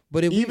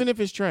 but if Even if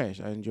it's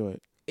trash, I enjoy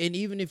it. and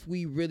even if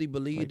we really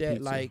believe Like that,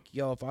 pizza. like,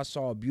 yo, if I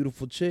saw a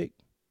beautiful chick,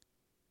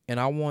 and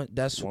I want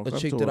that's Walk a up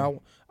chick to that her.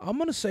 I'm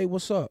gonna say,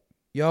 what's up,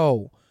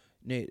 yo.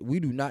 We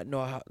do not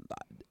know how,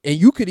 and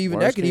you could even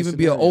Worst that could case even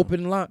be an scenario.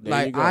 open line. There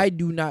Like you go. I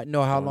do not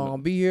know how Don't long know. I'll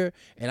be here,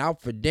 and I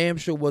for damn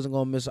sure wasn't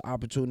gonna miss an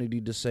opportunity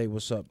to say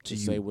what's up to To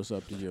you. say what's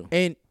up to you.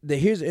 And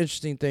here's the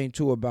interesting thing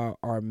too about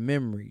our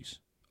memories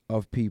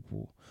of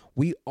people.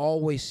 We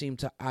always seem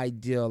to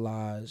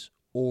idealize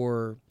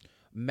or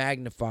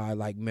magnify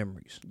like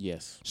memories.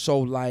 Yes. So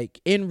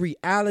like in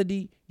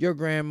reality, your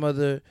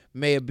grandmother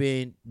may have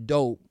been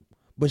dope,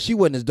 but she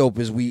wasn't as dope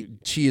as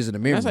she is in the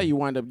memory. That's how you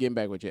wind up getting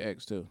back with your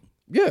ex too,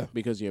 yeah.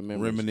 because of your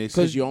memories. Reminisce.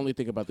 Because you only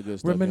think about the good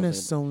stuff. You don't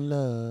think on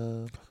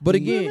love. But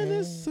again,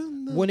 Reminisce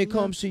on the when it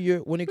love. comes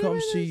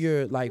to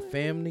your like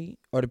family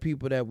or the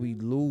people that we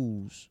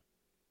lose,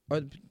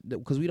 or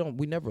because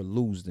we never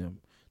lose them,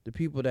 the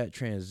people that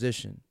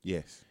transition.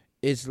 Yes.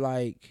 It's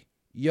like,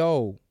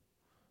 yo,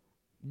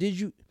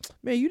 you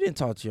didn't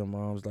talk to your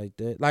moms like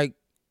that. Like,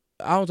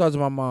 I don't talk to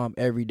my mom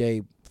every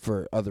day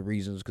for other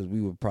reasons because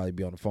we would probably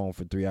be on the phone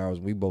for 3 hours.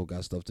 We both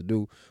got stuff to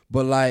do.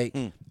 But like,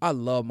 I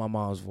love my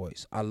mom's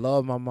voice. I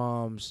love my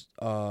mom's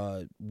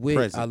wit.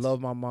 Presence. I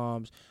love my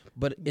mom's,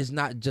 but it's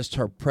not just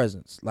her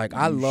presence. Like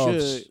I You love.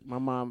 should. My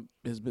mom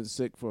has been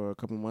sick for a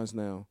couple months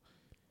now,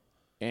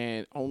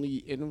 and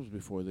it was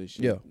before this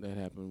shit Yeah. that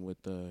happened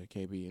with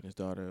KB and his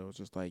daughter. It was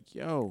just like,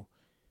 yo,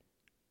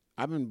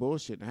 I've been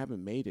bullshitting. I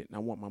haven't made it, and I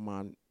want my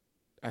mom.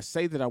 I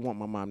say that I want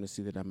my mom to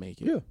see that I make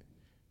it. Yeah.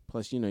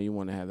 Plus, you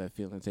want to have that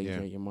feeling taking Yeah.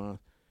 care of your mom.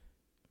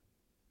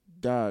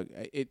 Dog,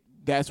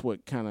 that's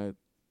what kind of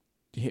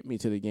hit me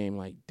to the game.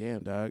 Like,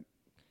 damn, dog,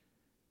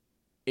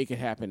 it could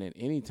happen at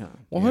any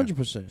time.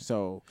 100%.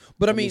 So,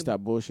 But I let me mean,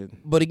 stop bullshitting.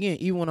 but again,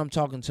 even when I'm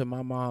talking to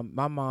my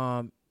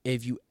mom,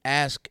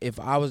 if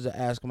I was to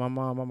ask my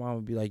mom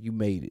would be like, "You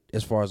made it,"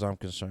 as far as I'm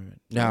concerned.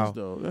 Now, That's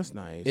dope. That's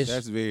nice. it's-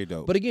 That's very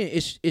dope. but again,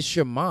 it's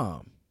your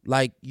mom.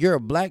 Like you're a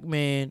black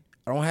man.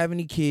 I don't have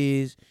any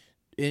kids.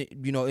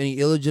 Any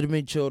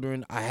illegitimate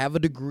children. I have a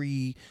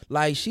degree.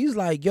 Like she's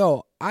like,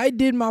 yo, I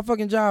did my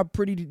fucking job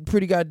pretty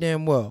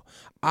goddamn well.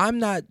 I'm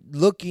not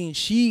looking.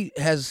 She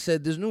has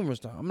said this numerous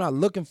times. I'm not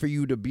looking for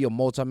you to be a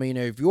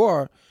multimillionaire. If you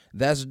are,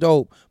 that's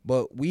dope.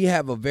 But we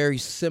have a very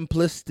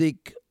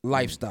simplistic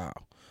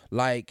lifestyle.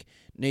 Like,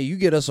 now you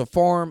get us a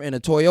farm and a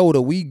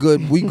Toyota, we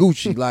good, we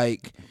Gucci.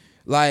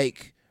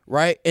 like,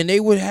 right? And they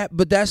would have,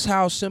 but that's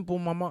how simple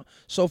my mom.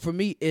 So for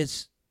me,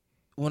 it's.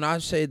 When I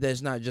say that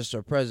it's not just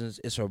her presence,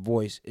 it's her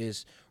voice,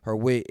 it's her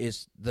wit,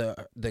 it's the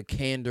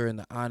candor and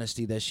the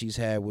honesty that she's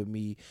had with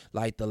me,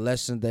 like the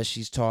lessons that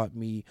she's taught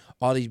me,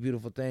 all these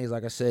beautiful things.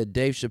 Like I said,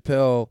 Dave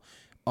Chappelle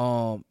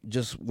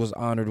just was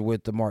honored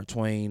with the Mark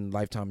Twain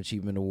Lifetime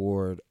Achievement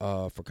Award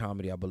for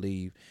comedy, I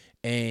believe.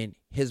 And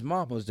his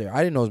mom was there. I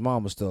didn't know his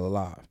mom was still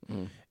alive.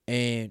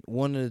 And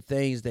one of the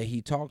things that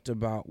he talked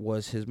about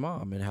was his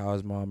mom and how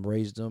his mom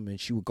raised him, and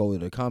she would go to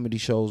the comedy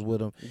shows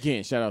with him.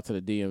 Again, shout out to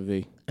the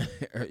DMV.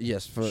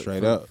 Yes,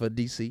 Straight up. for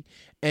DC.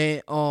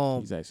 And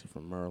He's actually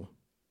from Maryland.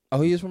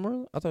 oh, he is from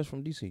Maryland? I thought he was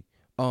from DC.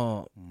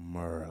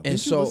 Maryland. And Did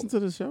so you listen to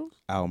the shows?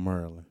 Out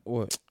Maryland.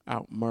 what?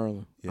 Out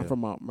Maryland. Yeah. I'm from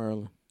Mount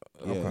Maryland.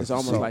 Yeah. Okay. It's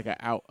almost So- like an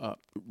out up.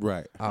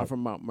 Right. I'm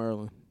from Mount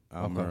Maryland.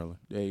 Out Okay. Maryland.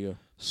 There you go.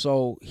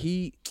 So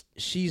she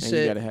And you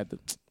said, gotta have the.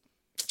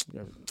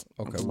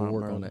 okay, from we'll Mount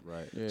work on Maryland. that.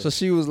 Right. Yeah. So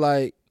she was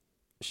like,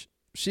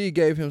 she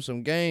gave him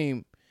some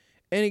game,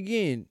 and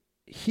again,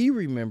 he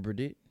remembered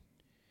it,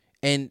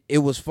 and it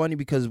was funny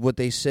because what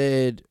they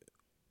said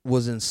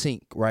was in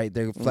sync, right?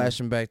 They're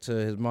flashing back to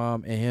his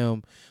mom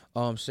and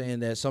him,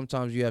 saying that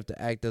sometimes you have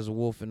to act as a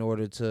wolf in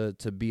order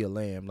to be a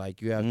lamb.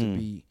 Like you have to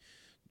be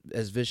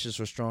as vicious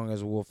or strong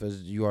as a wolf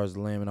as you are as a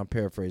lamb. And I'm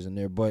paraphrasing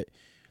there, but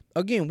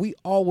again, we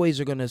always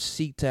are gonna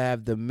seek to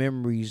have the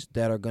memories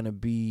that are gonna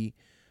be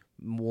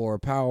more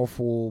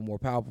powerful, more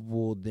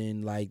palpable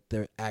than like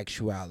their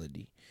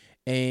actuality.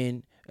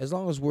 And as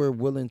long as we're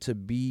willing to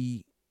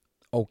be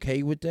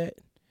okay with that,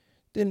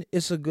 then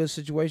it's a good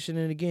situation.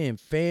 And again,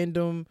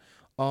 fandom,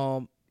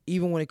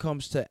 even when it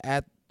comes to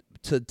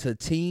to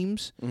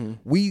teams,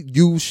 we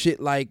use shit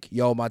like,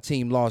 yo, my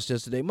team lost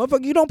yesterday.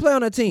 Motherfucker, you don't play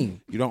on a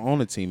team. You don't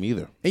own a team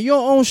either. And you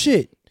don't own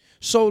shit.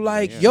 So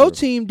like your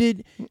team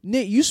did,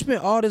 Nick, you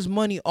spent all this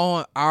money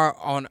on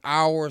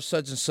our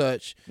such and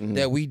such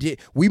that we did.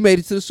 We made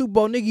it to the Super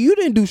Bowl, nigga. You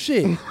didn't do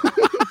shit.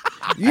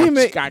 You didn't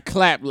make got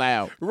clapped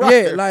loud.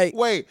 Right. Yeah, like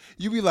wait,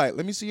 you be like,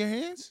 let me see your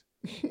hands.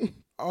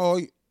 Oh,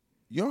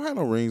 you don't have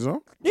no rings on.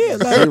 yeah,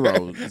 like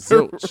Zero.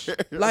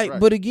 Zilch. like.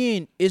 But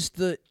again,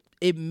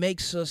 it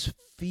makes us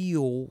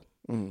feel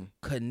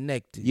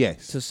connected.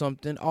 Yes. To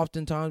something.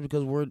 Oftentimes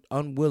because we're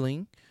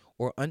unwilling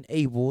or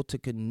unable to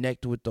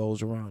connect with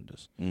those around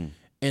us.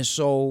 And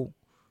so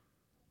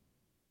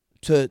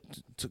to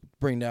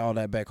bring all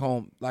that back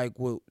home, like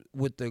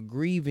with the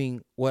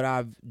grieving, what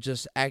I've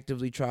just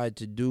actively tried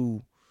to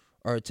do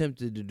or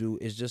attempted to do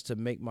is just to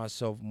make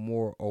myself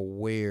more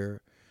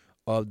aware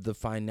of the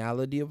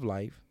finality of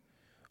life,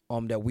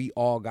 that we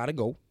all gotta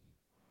go.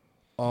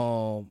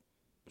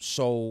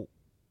 So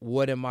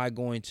what am I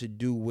going to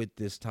do with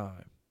this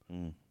time?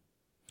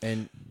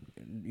 And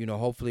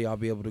hopefully I'll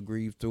be able to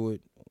grieve through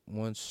it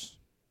once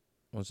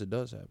it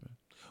does happen.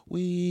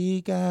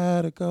 We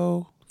gotta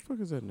go. What the fuck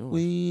is that noise?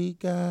 We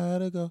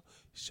gotta go.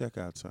 It's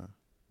checkout time.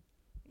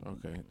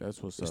 Okay,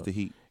 that's what's It's up. the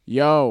heat.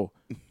 Yo,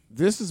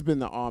 this has been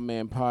the All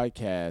Man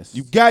Podcast.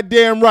 You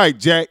goddamn right,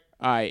 Jack.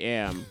 I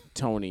am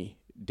Tony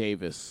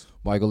Davis.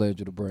 Michael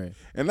Edge of the brand.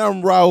 And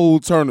I'm Raul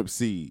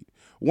Turnipseed.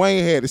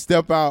 Wayne had to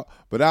step out,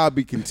 but I'll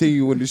be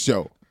continuing the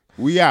show.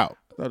 We out.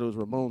 I thought it was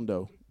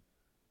Ramondo.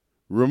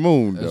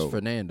 Ramondo. That's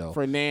Fernando.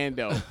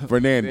 Fernando.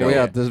 Fernando. We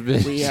out this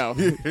bitch. We out.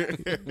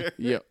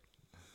 Yep.